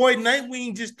it's your boy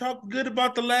Nightwing just talked good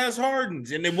about the last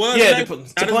Hardens, and it was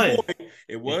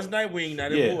It was Nightwing,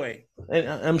 not his boy. And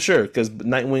I'm sure because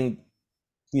Nightwing,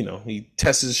 he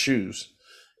tests his shoes.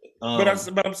 But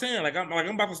I'm saying I'm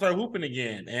about to start hooping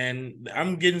again, and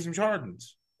I'm getting some Jordans.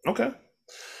 Okay,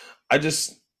 I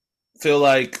just feel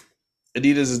like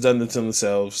Adidas has done this to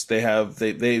themselves.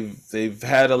 They've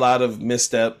had a lot of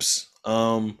missteps.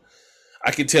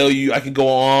 I could tell you, I could go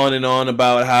on and on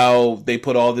about how they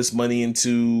put all this money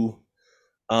into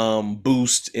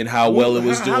Boost and how well it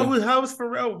was doing. How was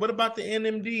Pharrell? What about the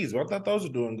NMDs? Well, I thought those were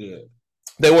doing good.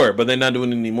 They were, but they're not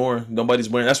doing it anymore. Nobody's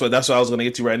wearing. That's what I was going to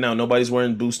get to right now. Nobody's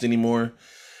wearing Boost anymore.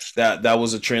 That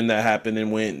was a trend that happened,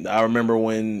 and when I remember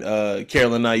when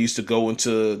Carol and I used to go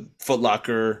into Foot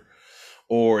Locker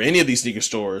or any of these sneaker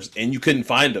stores, and you couldn't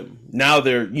find them. Now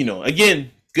they're,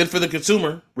 again, good for the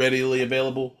consumer, readily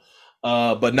available,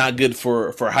 but not good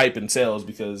for hype and sales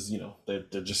because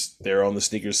they're on the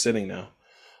sneakers sitting now,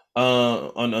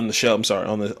 on the shelf. I'm sorry,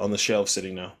 on the shelf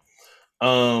sitting now.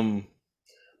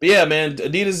 But yeah, man,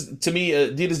 Adidas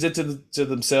did to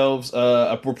themselves.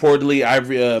 Reportedly,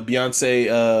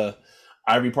 Beyonce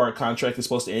Ivy Park contract is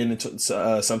supposed to end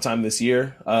sometime this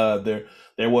year.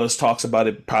 There was talks about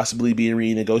it possibly being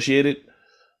renegotiated.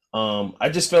 I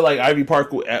just feel like Ivy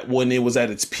Park, when it was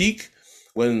at its peak,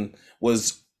 when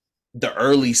was the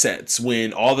early sets,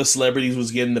 when all the celebrities was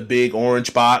getting the big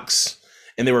orange box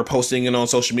and they were posting it on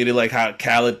social media, like how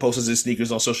Khaled posts his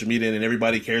sneakers on social media and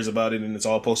everybody cares about it and it's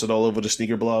all posted all over the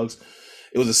sneaker blogs.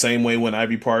 It was the same way when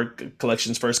Ivy Park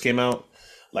collections first came out.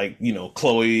 Like,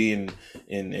 Chloe and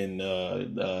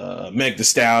Meg Thee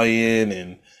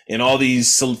Stallion and all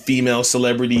these female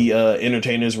celebrity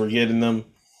entertainers were getting them.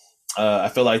 I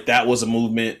feel like that was a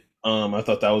movement. I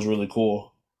thought that was really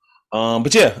cool.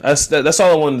 But yeah, that's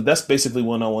all I wanted. That's basically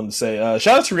what I wanted to say.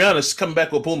 Shout out to Rihanna. She's coming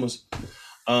back with Pumas.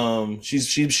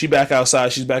 She's back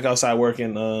outside. She's back outside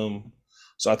working.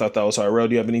 So I thought that was hard. Ro,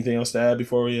 do you have anything else to add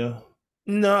before we?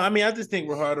 No, I mean, I just think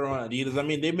we're harder on Adidas. I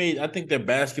mean, I think their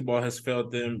basketball has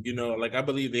failed them. I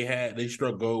believe they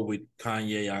struck gold with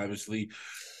Kanye, obviously.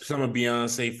 Some of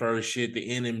Beyonce first shit, the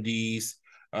NMDs.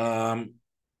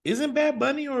 Isn't Bad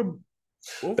Bunny or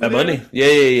Bad Bunny?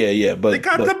 Yeah. But they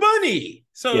got the Bunny.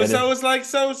 So it's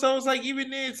like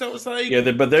even then. So it's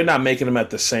like but they're not making them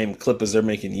at the same clip as they're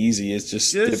making Yeezy. It's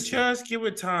just give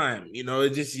it time.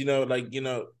 It's just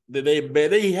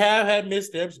they have had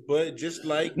missteps, but just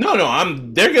like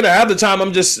they're gonna have the time.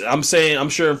 I'm saying I'm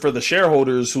sure for the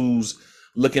shareholders who's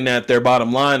looking at their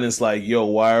bottom line, it's like, yo,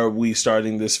 why are we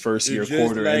starting this first year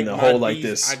quarter in the hole like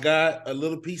this? I got a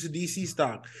little piece of DC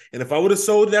stock, and if I would have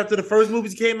sold it after the first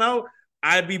movies came out,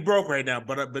 I'd be broke right now.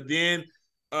 But then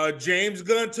James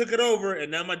Gunn took it over,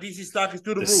 and now my DC stock is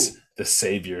through the roof. The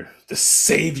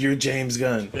savior, James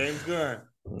Gunn.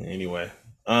 Anyway,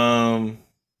 the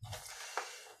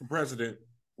president.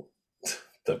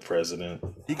 The president.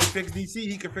 He can fix DC.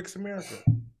 He can fix America.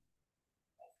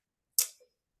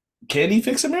 Can he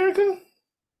fix America?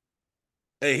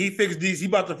 Hey, he fixed DC. He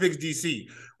about to fix DC.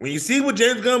 When you see what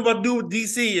James Gunn about to do with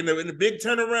DC in the big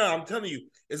turnaround, I'm telling you,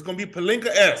 it's gonna be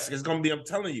Palinka-esque. It's gonna be, I'm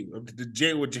telling you,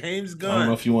 with James Gunn. I don't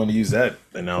know if you want to use that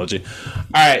analogy.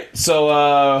 All right,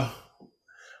 so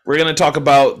we're gonna talk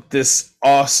about this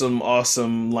awesome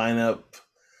lineup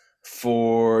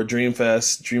for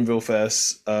Dreamville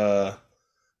Fest.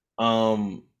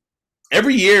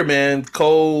 Every year, man,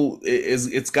 Cole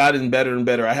it's gotten better and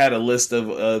better. I had a list of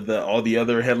all the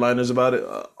other headliners about it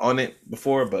on it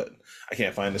before, but I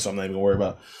can't find it, so I'm not even gonna worry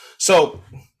about it. So,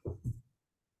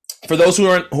 for those who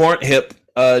aren't hip,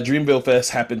 Dreamville Fest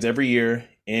happens every year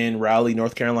in Raleigh,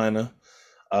 North Carolina.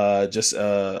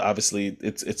 Obviously,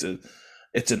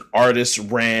 it's an artist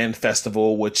ran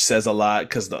festival, which says a lot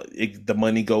because the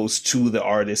money goes to the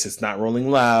artist. It's not Rolling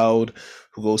Loud,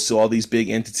 who goes to all these big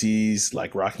entities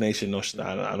like Rock Nation. No,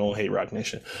 I don't hate Rock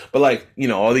Nation, but like, you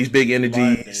know, all these big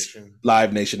entities.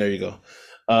 Live Nation. There you go.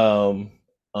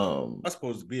 I'm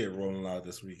supposed to be at Rolling Loud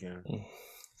this weekend.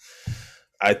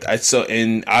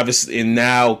 And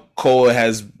now Cole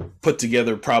has put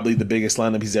together probably the biggest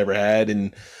lineup he's ever had,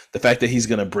 and the fact that he's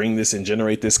going to bring this and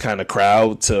generate this kind of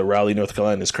crowd to Raleigh, North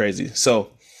Carolina is crazy.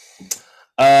 So,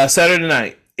 Saturday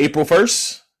night, April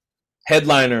 1st,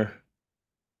 headliner,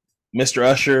 Mr.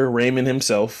 Usher, Raymond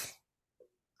himself.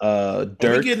 Dirk.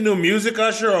 Are we getting new music,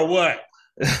 Usher, or what?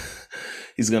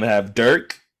 He's going to have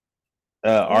Dirk,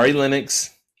 Ari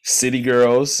Lennox, City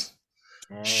Girls,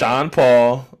 Sean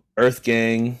Paul, Earth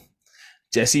Gang,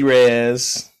 Jesse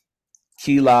Reyes,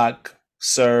 Keylock,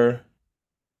 Sir,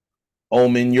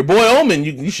 Omen. Your boy Omen,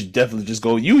 you should definitely just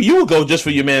go. You would go just for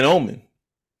your man Omen.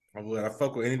 I would. I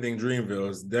fuck with anything Dreamville.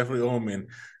 It's definitely Omen.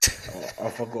 I'll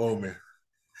fuck with Omen.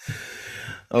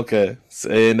 Okay.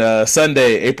 And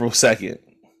Sunday, April 2nd.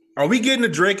 Are we getting the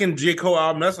Drake and J. Cole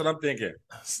album? That's what I'm thinking.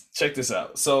 Check this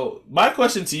out. So my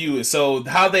question to you is, so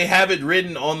how they have it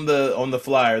written on the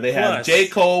flyer, they have J.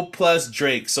 Cole plus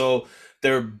Drake. So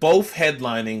they're both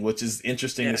headlining, which is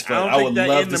interesting as fuck. I would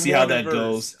love to see how that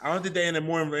goes. I don't think that in the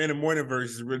morning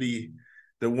verse is really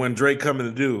the one Drake coming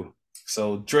to do.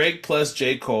 So Drake plus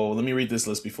J. Cole. Let me read this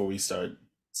list before we start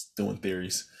doing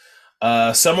theories.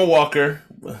 Summer Walker.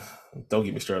 Don't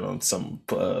get me started on some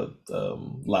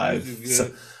live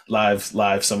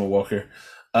Summer Walker.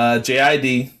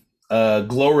 JID,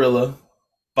 Glorilla,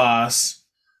 Boss,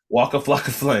 Waka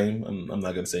Flocka Flame. I'm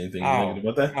not gonna say anything negative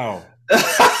about that.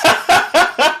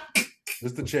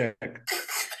 Just a check.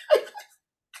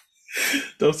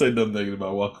 Don't say nothing negative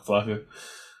about Waka Flocka.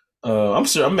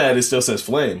 I'm mad it still says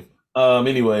Flame.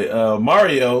 Anyway,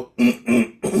 Mario. Let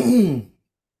me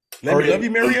love you,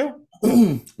 Mario.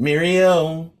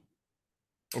 Mario.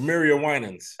 Or Mario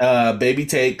Winans. Baby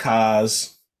Tate,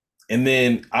 Kaz. And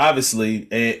then obviously,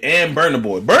 and Burna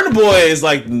Boy. Burna Boy is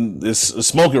like is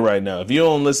smoking right now. If you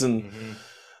don't listen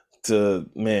to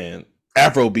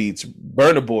Afro beats,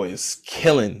 Burna Boy is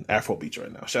killing Afro beats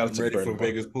right now. Shout out to Burna Boy.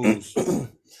 Vegas Pools.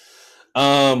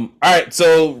 All right,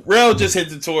 so Rel just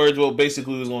hinted towards what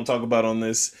basically we was going to talk about on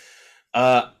this.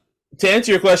 To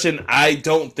answer your question, I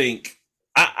don't think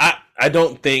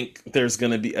there's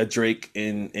gonna be a Drake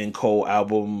and Cole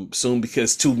album soon,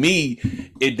 because to me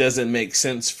it doesn't make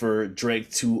sense for Drake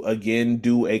to again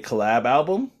do a collab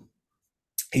album.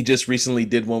 He just recently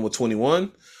did one with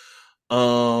 21.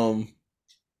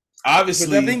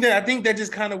 Obviously, but I think that's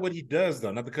just kind of what he does,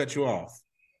 though. Not to cut you off.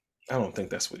 I don't think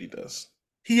that's what he does.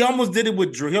 He almost did it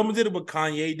with Drake. He almost did it with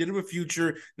Kanye. He did it with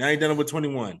Future. Now he done it with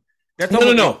 21.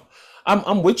 No.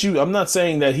 I'm with you. I'm not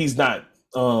saying that he's not.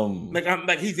 I'm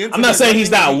not saying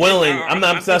he's not willing. I'm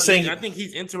not saying. I think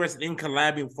he's interested in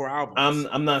collabing for albums.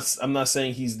 I'm not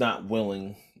saying he's not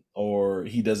willing or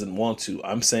he doesn't want to.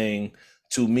 I'm saying,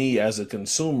 to me as a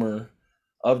consumer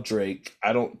of Drake,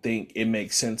 I don't think it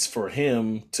makes sense for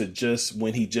him to just,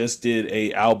 when he just did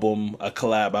a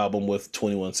collab album with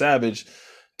 21 Savage,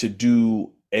 to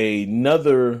do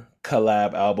another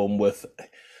collab album with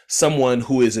someone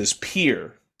who is his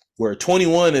peer, where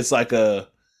 21 is like a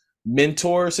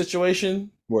mentor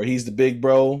situation where he's the big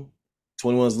bro,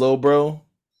 21's little bro.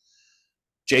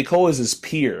 J. Cole is his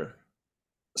peer,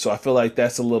 so I feel like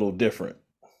that's a little different.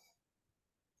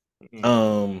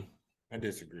 I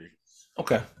disagree.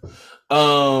 Okay.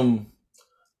 I'm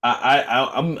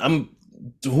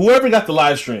whoever got the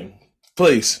live stream,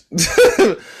 please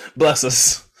bless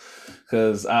us,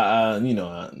 because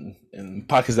and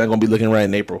Pocket's not gonna be looking right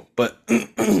in April, but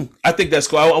I think that's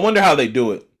cool. I wonder how they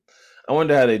do it.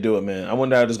 Man. I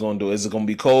wonder how this going to do it. Is it going to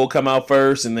be Cole come out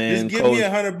first and then just give me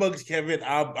 $100, Kevin?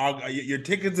 Your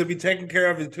tickets will be taken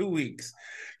care of in 2 weeks.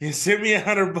 You send me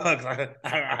 $100.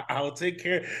 I'll take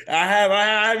care. I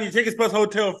have your tickets plus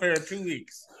hotel fare in 2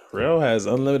 weeks. Rel has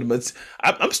unlimited, but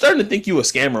I'm starting to think you a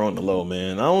scammer on the low,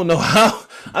 man. I don't know how.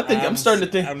 I'm starting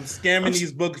to think I'm scamming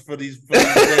these books for these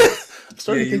bets. I'm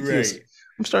starting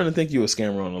to think you a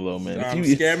scammer on the low, man. I'm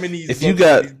scamming these if you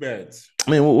got these bets.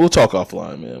 I mean, we'll talk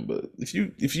offline, man. But if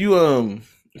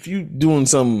you doing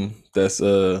something that's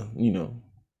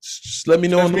Just let me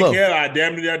know Trust on the me, low. Kel, I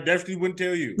definitely wouldn't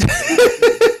tell you.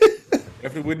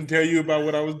 Definitely wouldn't tell you about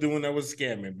what I was doing that was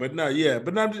scamming. But no, yeah.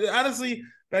 But no, honestly,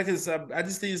 back to this, I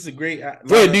just think it's a great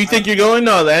Wait, do you lineup. think you're going?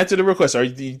 No, the answer to the request. Do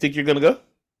you think you're gonna go?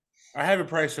 I haven't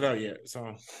priced it out yet,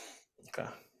 so Okay.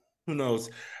 who knows?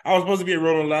 I was supposed to be at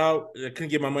Rolling Loud. I couldn't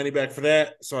get my money back for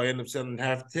that, so I ended up selling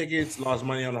half the tickets. Lost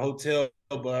money on the hotel,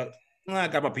 but I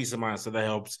got my peace of mind, so that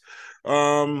helps.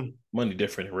 Um, Money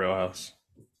different in Real House.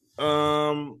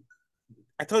 um,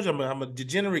 I told you I'm a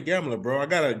degenerate gambler, bro. I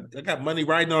got money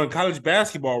riding on college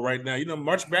basketball right now. You know,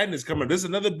 March Madness coming. This is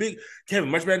another big Kevin.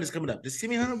 March Madness coming up. Just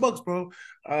give me $100, bro.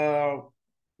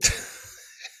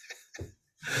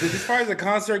 As far as the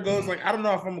concert goes, like I don't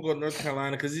know if I'm gonna go to North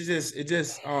Carolina because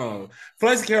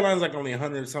flights to Carolina is like only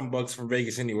 100 some bucks from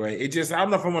Vegas anyway. I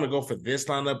don't know if I'm gonna go for this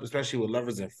lineup, especially with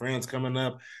Lovers and Friends coming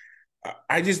up.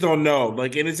 I just don't know.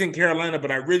 Like, and it's in Carolina,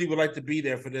 but I really would like to be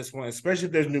there for this one, especially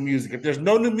if there's new music. If there's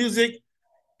no new music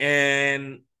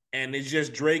and it's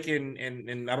just Drake and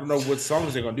I don't know what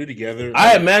songs they're gonna do together.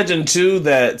 I Like, imagine too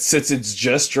that since it's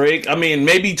just Drake, I mean,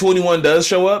 maybe 21 does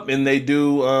show up and they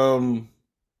do.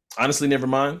 Honestly, never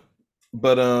mind.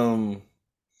 But the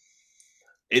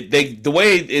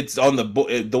way it's on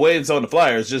the way it's on the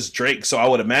flyer is just Drake. So I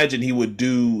would imagine he wouldn't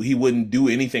do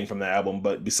anything from the album.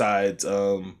 But besides,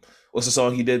 what's the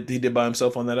song he did by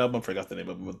himself on that album? I forgot the name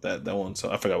of it, that one.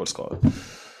 So I forgot what it's called.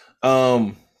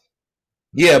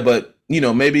 Yeah, but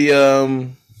maybe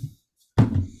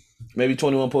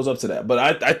 21 pulls up to that.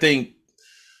 But I think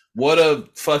what a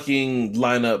fucking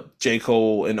lineup J.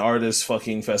 Cole, an artist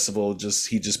fucking festival,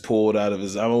 he just pulled out of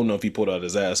his, I don't know if he pulled out of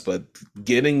his ass, but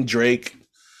getting Drake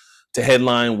to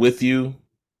headline with you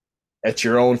at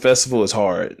your own festival is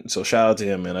hard. So shout out to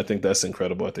him, man. I think that's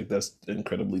incredible. I think that's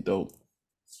incredibly dope.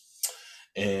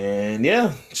 And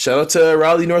yeah, shout out to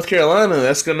Raleigh, North Carolina.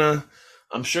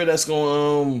 I'm sure that's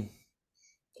gonna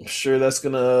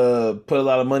put a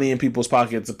lot of money in people's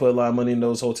pockets, to put a lot of money in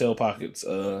those hotel pockets,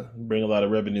 bring a lot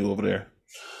of revenue over there.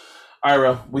 All right,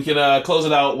 bro. We can close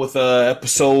it out with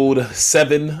episode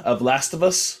 7 of Last of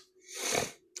Us.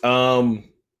 You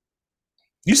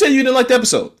said you didn't like the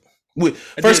episode.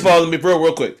 First of all, let me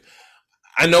real quick.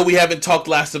 I know we haven't talked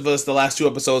Last of Us, the last 2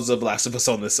 episodes of Last of Us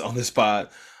on this pod.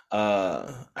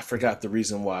 I forgot the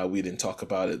reason why we didn't talk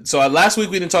about it. So last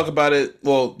week we didn't talk about it.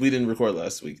 Well, we didn't record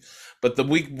last week. But the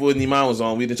week when Iman was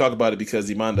on, we didn't talk about it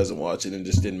because Iman doesn't watch it and it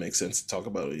just didn't make sense to talk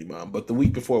about it with Iman. But the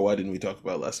week before, why didn't we talk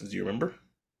about lessons? Do you remember?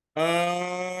 We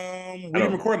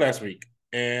didn't record last week.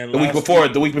 And the week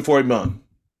before Iman.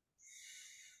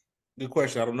 Good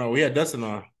question. I don't know. We had Dustin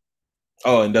on.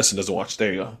 Oh, and Dustin doesn't watch.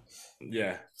 There you go.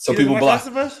 Yeah. So people block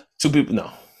us? Two people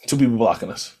blocking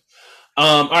us.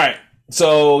 All right.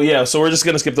 So yeah, so we're just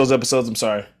gonna skip those episodes. I'm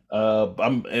sorry.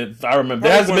 If I remember,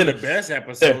 there hasn't been the best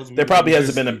episodes. There probably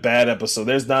hasn't been a bad episode.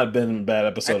 There's not been a bad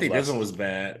episode. I think this one was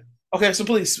bad. Okay, so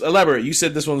please elaborate. You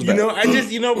said this one was bad.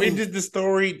 It just the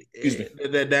story. Excuse me.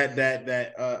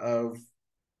 That of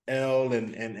L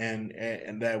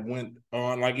and that went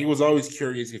on. Like, he was always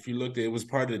curious. If you looked at it, was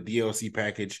part of the DLC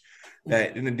package.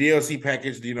 That in the DLC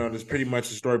package, there's pretty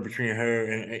much a story between her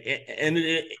and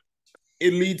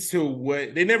it leads to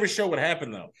what they never show what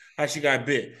happened though, how she got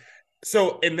bit.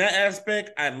 So in that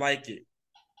aspect, I like it,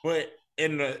 but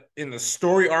in the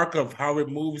story arc of how it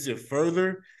moves it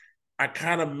further, I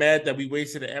kind of mad that we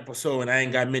wasted an episode and I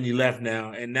ain't got many left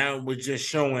now, and now we're just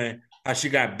showing how she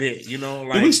got bit.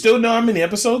 Like, do we still know how many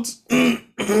episodes? I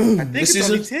think it's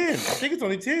only 10. I think it's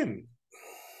only 10,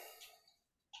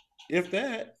 if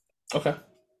that. Okay.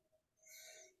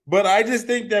 But I just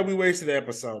think that we wasted the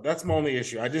episode. That's my only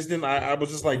issue. I just didn't. I was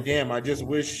just like, damn. I just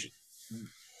wish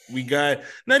we got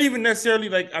not even necessarily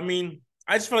like. I mean,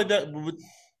 I just feel like that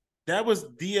was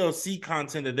DLC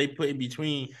content that they put in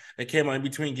between, that came out in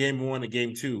between game 1 and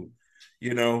game 2.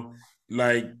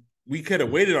 Like, we could have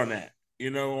waited on that.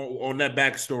 On that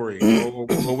backstory or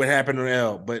what happened to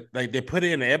L. But like, they put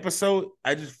it in the episode.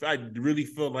 I really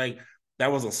feel like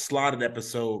that was a slotted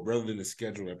episode rather than a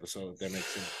scheduled episode. If that makes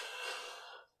sense.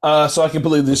 So I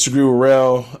completely disagree with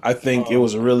Rel. I think it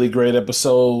was a really great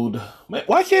episode.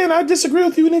 Why can't I disagree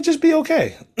with you and it just be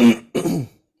okay?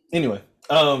 Anyway,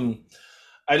 I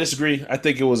disagree. I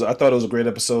thought it was a great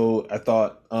episode. I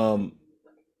thought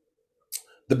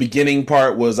the beginning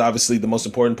part was obviously the most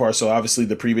important part. So obviously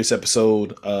the previous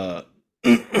episode,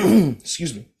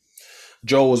 excuse me,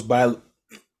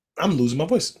 I'm losing my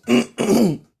voice.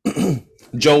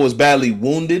 Joe was badly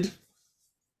wounded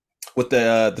with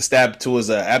the stab to his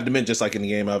abdomen, just like in the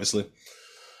game, obviously.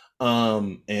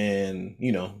 And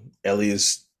Ellie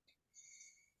is,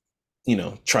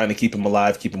 trying to keep him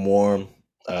alive, keep him warm.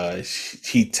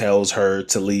 He tells her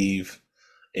to leave,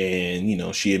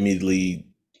 and she immediately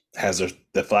has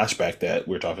the flashback that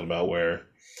we're talking about, where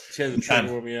She has a we kind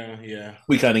trigger with me. Yeah.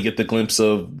 we kind of get the glimpse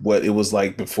of what it was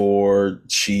like before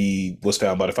she was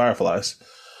found by the Fireflies,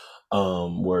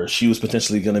 where she was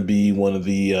potentially going to be one of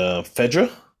the Fedra,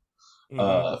 Hmm.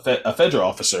 a Fedra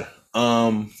officer.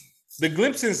 The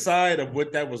glimpse inside of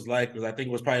what that was like was, I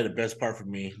think, was probably the best part for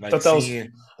me. I thought that was I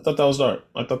thought that was dark.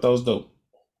 I thought that was dope.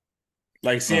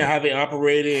 Like seeing Um, how they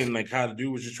operated and like how the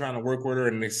dude was just trying to work with her,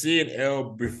 and they seeing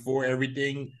Elle before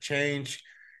everything changed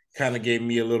kind of gave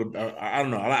me a little. I don't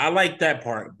know. I like that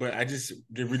part, but I just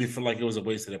didn't really feel like it was a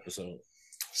wasted episode.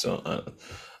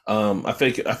 I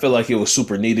feel like it was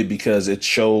super needed because it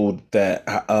showed that.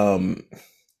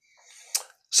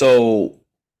 So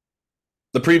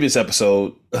the previous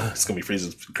episode, it's gonna be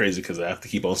crazy because I have to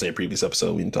keep on saying previous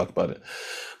episode. We didn't talk about it,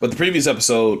 but the previous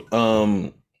episode,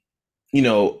 you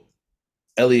know,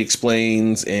 Ellie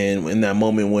explains, and in that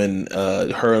moment when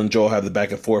her and Joel have the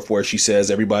back and forth, where she says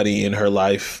everybody in her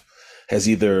life has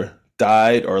either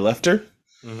died or left her.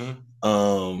 Mm-hmm.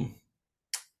 Um,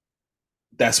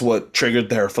 that's what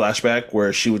triggered her flashback,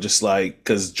 where she was just like,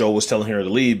 because Joel was telling her to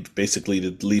leave, basically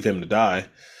to leave him to die,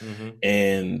 Mm-hmm.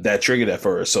 and that triggered that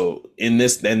for her. So in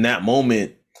that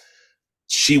moment,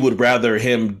 she would rather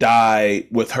him die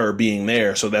with her being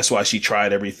there. So that's why she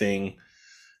tried everything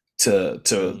to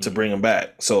bring him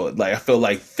back. So like I feel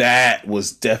like that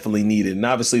was definitely needed. And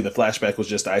obviously the flashback was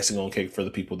just icing on cake for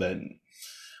the people that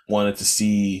wanted to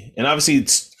see. And obviously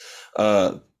it's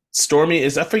Stormy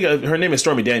is, I forget her name is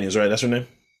Stormy Daniels, right? That's her name.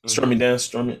 Stormy Mm-hmm. Daniels.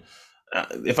 Stormy.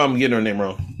 If I'm getting her name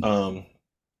wrong,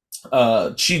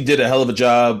 she did a hell of a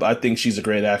job. I think she's a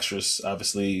great actress.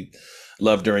 Obviously,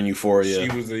 loved her in She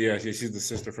Euphoria. was the yeah, she's the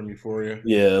sister from Euphoria.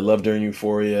 Yeah, loved her in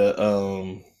Euphoria.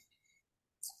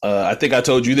 I think I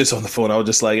told you this on the phone. I was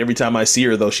just like, every time I see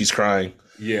her, though, she's crying.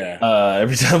 Yeah.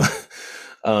 Every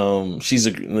time, she's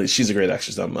a great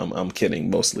actress. I'm kidding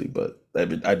mostly, but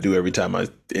I do every time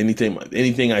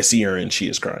anything I see her in, she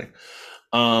is crying.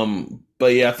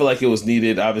 But yeah, I feel like it was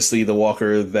needed. Obviously, the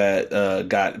Walker that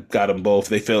got them both.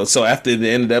 They felt so after the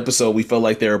end of the episode, we felt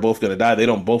like they were both gonna die. They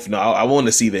don't both know. I want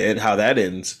to see the end, how that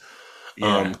ends.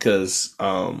 Yeah. Because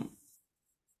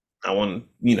I want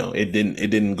it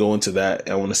didn't go into that.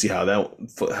 I want to see how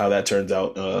that turns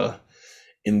out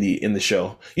in the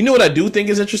show. You know what I do think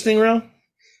is interesting, Ral?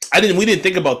 We didn't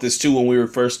think about this too when we were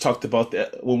first talked about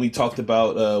that when we talked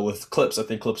about with Clips. I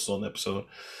think Clips was on the episode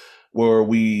where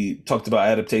we talked about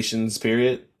adaptations.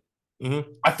 Period. Mm-hmm.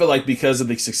 I feel like because of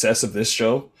the success of this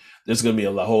show, there's going to be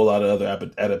whole lot of other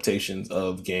adaptations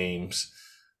of games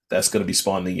that's going to be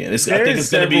spawned again. I think There's it's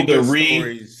going to be several good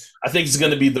stories. I think it's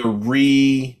going to be the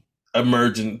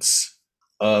re-emergence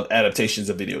of adaptations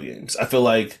of video games. I feel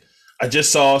like I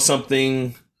just saw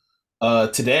something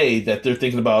today that they're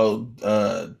thinking about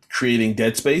creating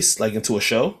Dead Space like into a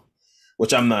show,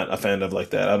 which I'm not a fan of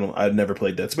like that. I've never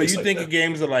played Dead But Space you like think that. of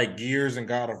games like Gears and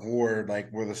God of War, like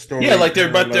where the Yeah, story like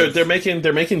parallels. they're making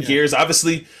Yeah. Gears.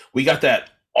 Obviously, we got that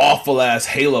awful ass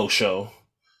Halo show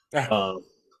Ah, um,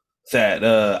 that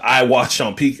I watched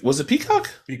on Was it Peacock?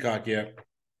 Peacock, yeah.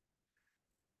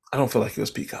 I don't feel like it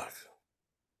was Peacock.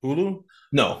 Hulu?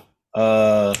 No,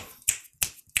 uh,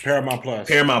 Paramount Plus.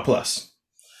 Paramount Plus.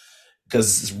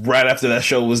 Because right after that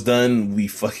show was done, we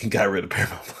fucking got rid of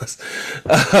Paramount Plus.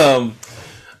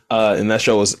 And that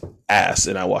show was ass,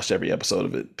 and I watched every episode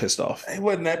of it, pissed off. It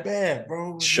wasn't that bad,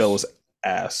 bro. It was Show just was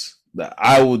ass.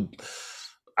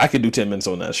 I could do 10 minutes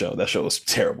on that show. That show was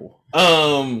terrible.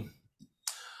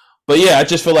 But yeah, I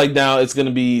just feel like now it's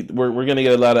gonna be we're gonna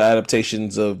get a lot of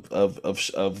adaptations of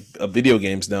video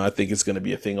games now. I think it's gonna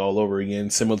be a thing all over again,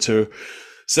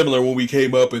 similar when we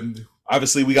came up, and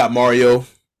obviously we got Mario,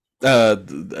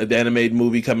 the animated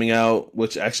movie coming out,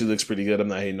 which actually looks pretty good. I'm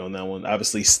not hating on that one.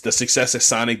 Obviously, the success of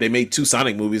Sonic, they made two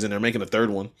Sonic movies and they're making a third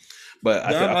one. But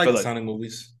I like the Sonic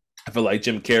movies. I feel like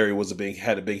Jim Carrey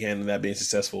had a big hand in that being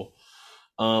successful.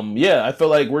 Yeah, I feel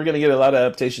like we're gonna get a lot of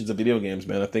adaptations of video games,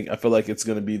 man. I feel like it's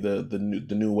gonna be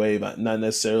the new wave, not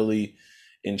necessarily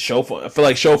in show form. I feel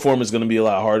like show form is gonna be a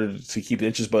lot harder to keep the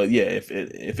interest, but yeah,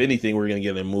 if anything, we're gonna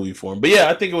get it in movie form. But yeah,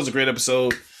 I think it was a great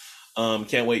episode.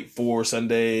 Can't wait for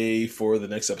Sunday for the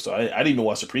next episode. I didn't even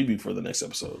watch the preview for the next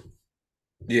episode.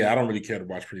 Yeah, I don't really care to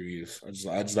watch previews. I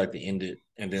just like to end it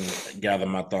and then gather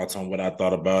my thoughts on what I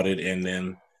thought about it, and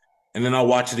then I'll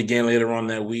watch it again later on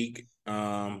that week.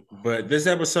 But this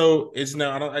episode is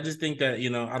no, I don't. I just think that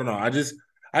I don't know. I just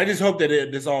hope that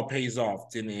this all pays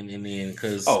off in the end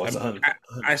because Oh, it's I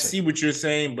 100%. see what you're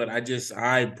saying, but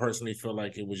I personally feel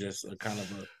like it was just a kind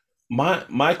of a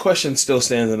My question still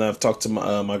stands, and I've talked to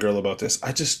my girl about this.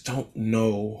 I just don't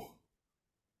know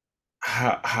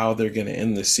how they're gonna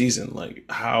end this season. Like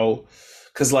how,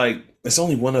 because like it's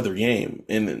only one other game,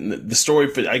 and the story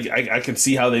for I can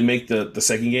see how they make the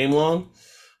second game long,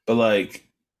 but like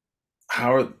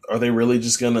how are they really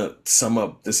just gonna sum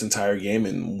up this entire game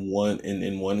in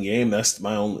one game? That's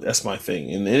my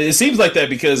thing, and it seems like that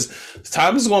because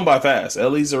time is going by fast.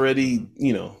 Ellie's already,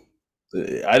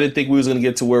 I didn't think we was gonna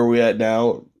get to where we're at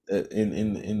now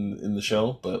in the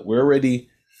show, but we're already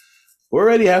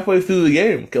halfway through the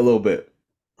game a little bit.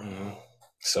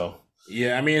 So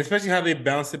yeah, I mean, especially how they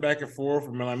bounce it back and forth.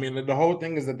 I mean, the whole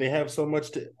thing is that they have so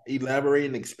much to elaborate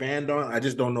and expand on. I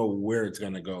just don't know where it's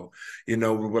gonna go.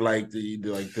 But like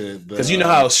the because you know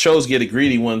how shows get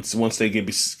greedy once they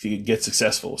get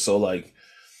successful. So like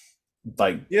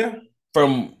yeah,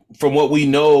 from what we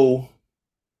know,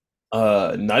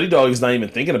 Naughty Dog is not even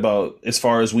thinking about, as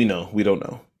far as we know. We don't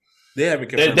know. They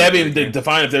haven't haven't even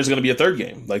defined if there's going to be a third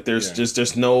game. Like there's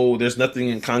nothing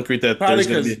in concrete that probably there's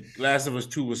going to be. Last of Us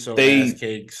 2 was so ass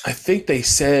cakes. I think they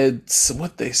said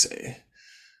what they say.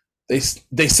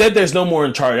 They said there's no more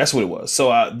Uncharted. That's what it was.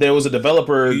 So there was a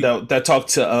developer that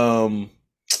talked to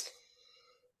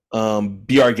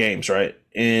BR Games, right?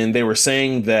 And they were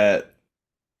saying that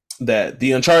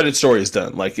the Uncharted story is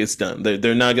done. Like it's done.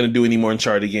 They're not going to do any more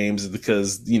Uncharted games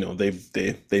because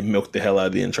they milked the hell out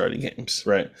of the Uncharted games,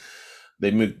 right? They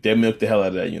milked the hell out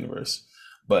of that universe.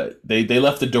 But they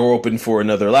left the door open for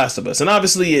another Last of Us. And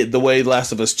obviously the way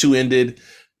Last of Us 2 ended,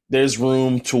 there's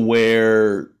room to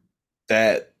where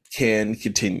that can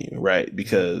continue, right?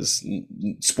 Because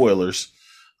spoilers,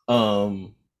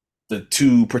 the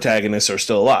two protagonists are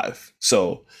still alive.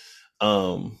 So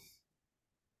yeah,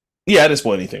 I didn't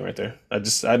spoil anything right there. I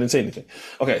didn't say anything.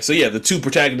 Okay, so yeah, the two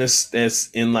protagonists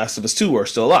that's in Last of Us 2 are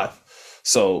still alive.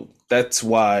 So that's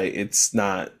why it's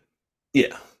not.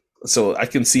 Yeah, so I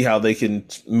can see how they can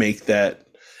make that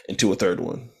into a third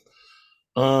one.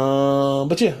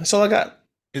 But yeah, that's all I got.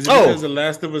 Is it because The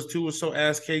Last of Us 2 was so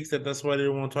ass cakes that's why they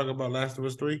don't want to talk about Last of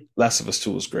Us 3? Last of Us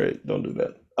 2 was great. Don't do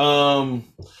that.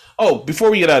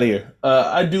 Before we get out of here,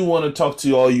 I do want to talk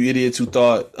to all you idiots who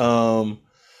thought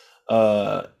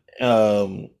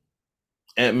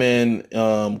Ant-Man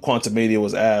Quantumania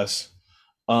was ass.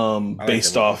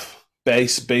 Based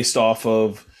off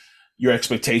of your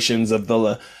expectations of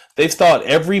they've thought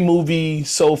every movie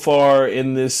so far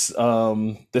in this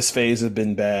phase has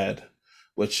been bad,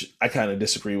 which I kind of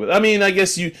disagree with. I mean, I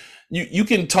guess you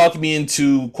can talk me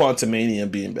into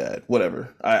Quantumania being bad,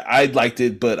 whatever. I liked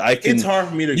it, but it's hard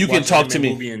for me to. You can talk to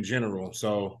me movie in general,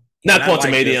 so not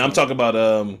Quantumania. I'm talking about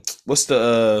what's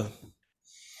the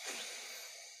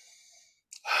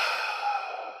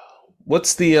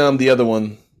what's the other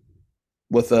one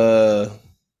with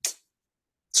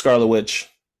Scarlet Witch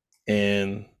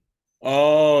and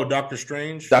Doctor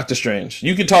Strange. Doctor Strange.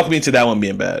 You can talk me into that one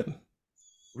being bad.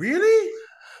 Really?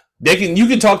 You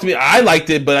can talk to me. I liked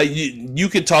it, but you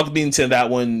could talk me into that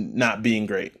one not being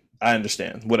great. I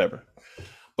understand, whatever.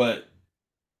 But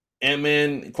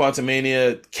Ant-Man,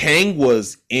 Quantumania, Kang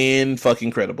was in fucking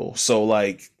incredible. So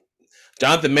like,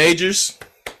 Jonathan Majors,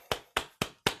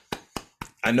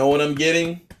 I know what I'm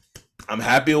getting. I'm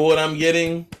happy with what I'm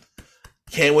getting.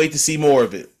 Can't wait to see more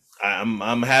of it.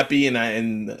 I'm happy, and I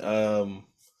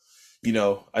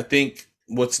think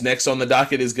what's next on the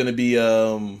docket is going to be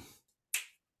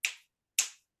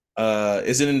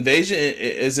is it Invasion?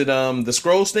 Is it the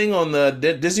Skrulls thing on the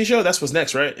Disney show? That's what's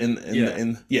next, right? I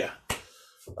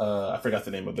forgot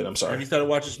the name of it. I'm sorry. Have you started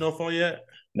watching Snowfall yet?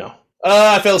 No.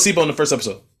 I fell asleep on the first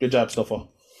episode. Good job,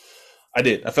 Snowfall. I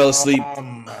did. I fell asleep. Oh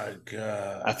my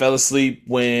god! I fell asleep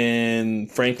when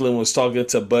Franklin was talking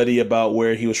to Buddy about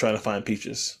where he was trying to find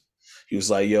Peaches. He was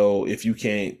like, "Yo, if you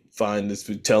can't find this,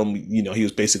 tell him." He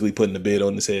was basically putting the bid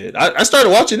on his head. I started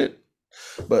watching it,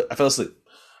 but I fell asleep.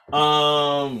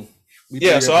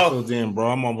 Yeah, so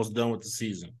bro, I'm almost done with the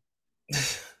season.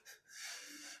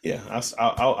 Yeah,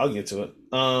 I'll get to it.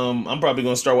 I'm probably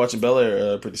gonna start watching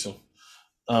Bel-Air pretty soon.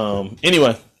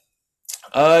 Anyway.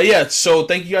 So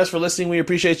thank you guys for listening. We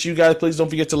appreciate you guys. Please don't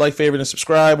forget to like, favorite, and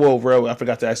subscribe. Well, bro, I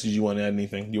forgot to ask you, do you want to add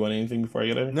anything? Do you want anything before I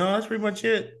get out? No, that's pretty much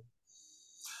it.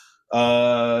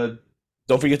 Don't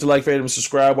forget to like, favorite, and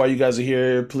subscribe while you guys are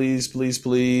here. Please, please,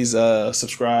 please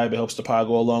subscribe. It helps the pod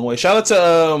go a long way. Shout out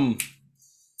to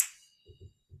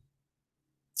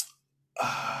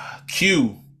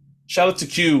Q. Shout out to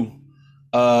Q.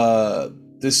 Our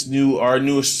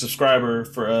newest subscriber.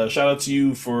 For shout out to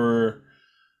you for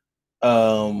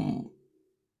talking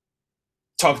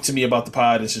to me about the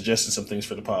pod and suggesting some things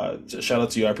for the pod. Shout out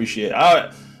to you. I appreciate it.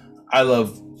 I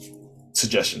love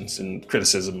suggestions and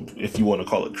criticism, if you want to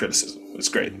call it criticism. It's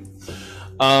great.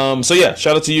 So yeah,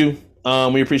 shout out to you.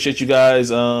 We appreciate you guys.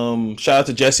 Shout out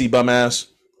to Jesse Bumass.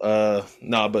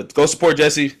 But go support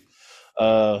Jesse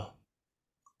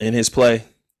in his play.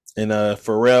 And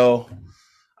Pharrell,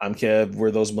 I'm Kev.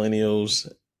 We're those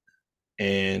millennials,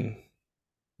 and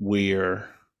we're,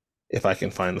 if I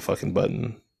can find the fucking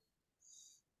button,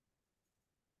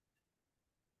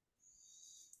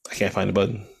 I can't find the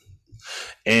button,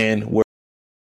 and we're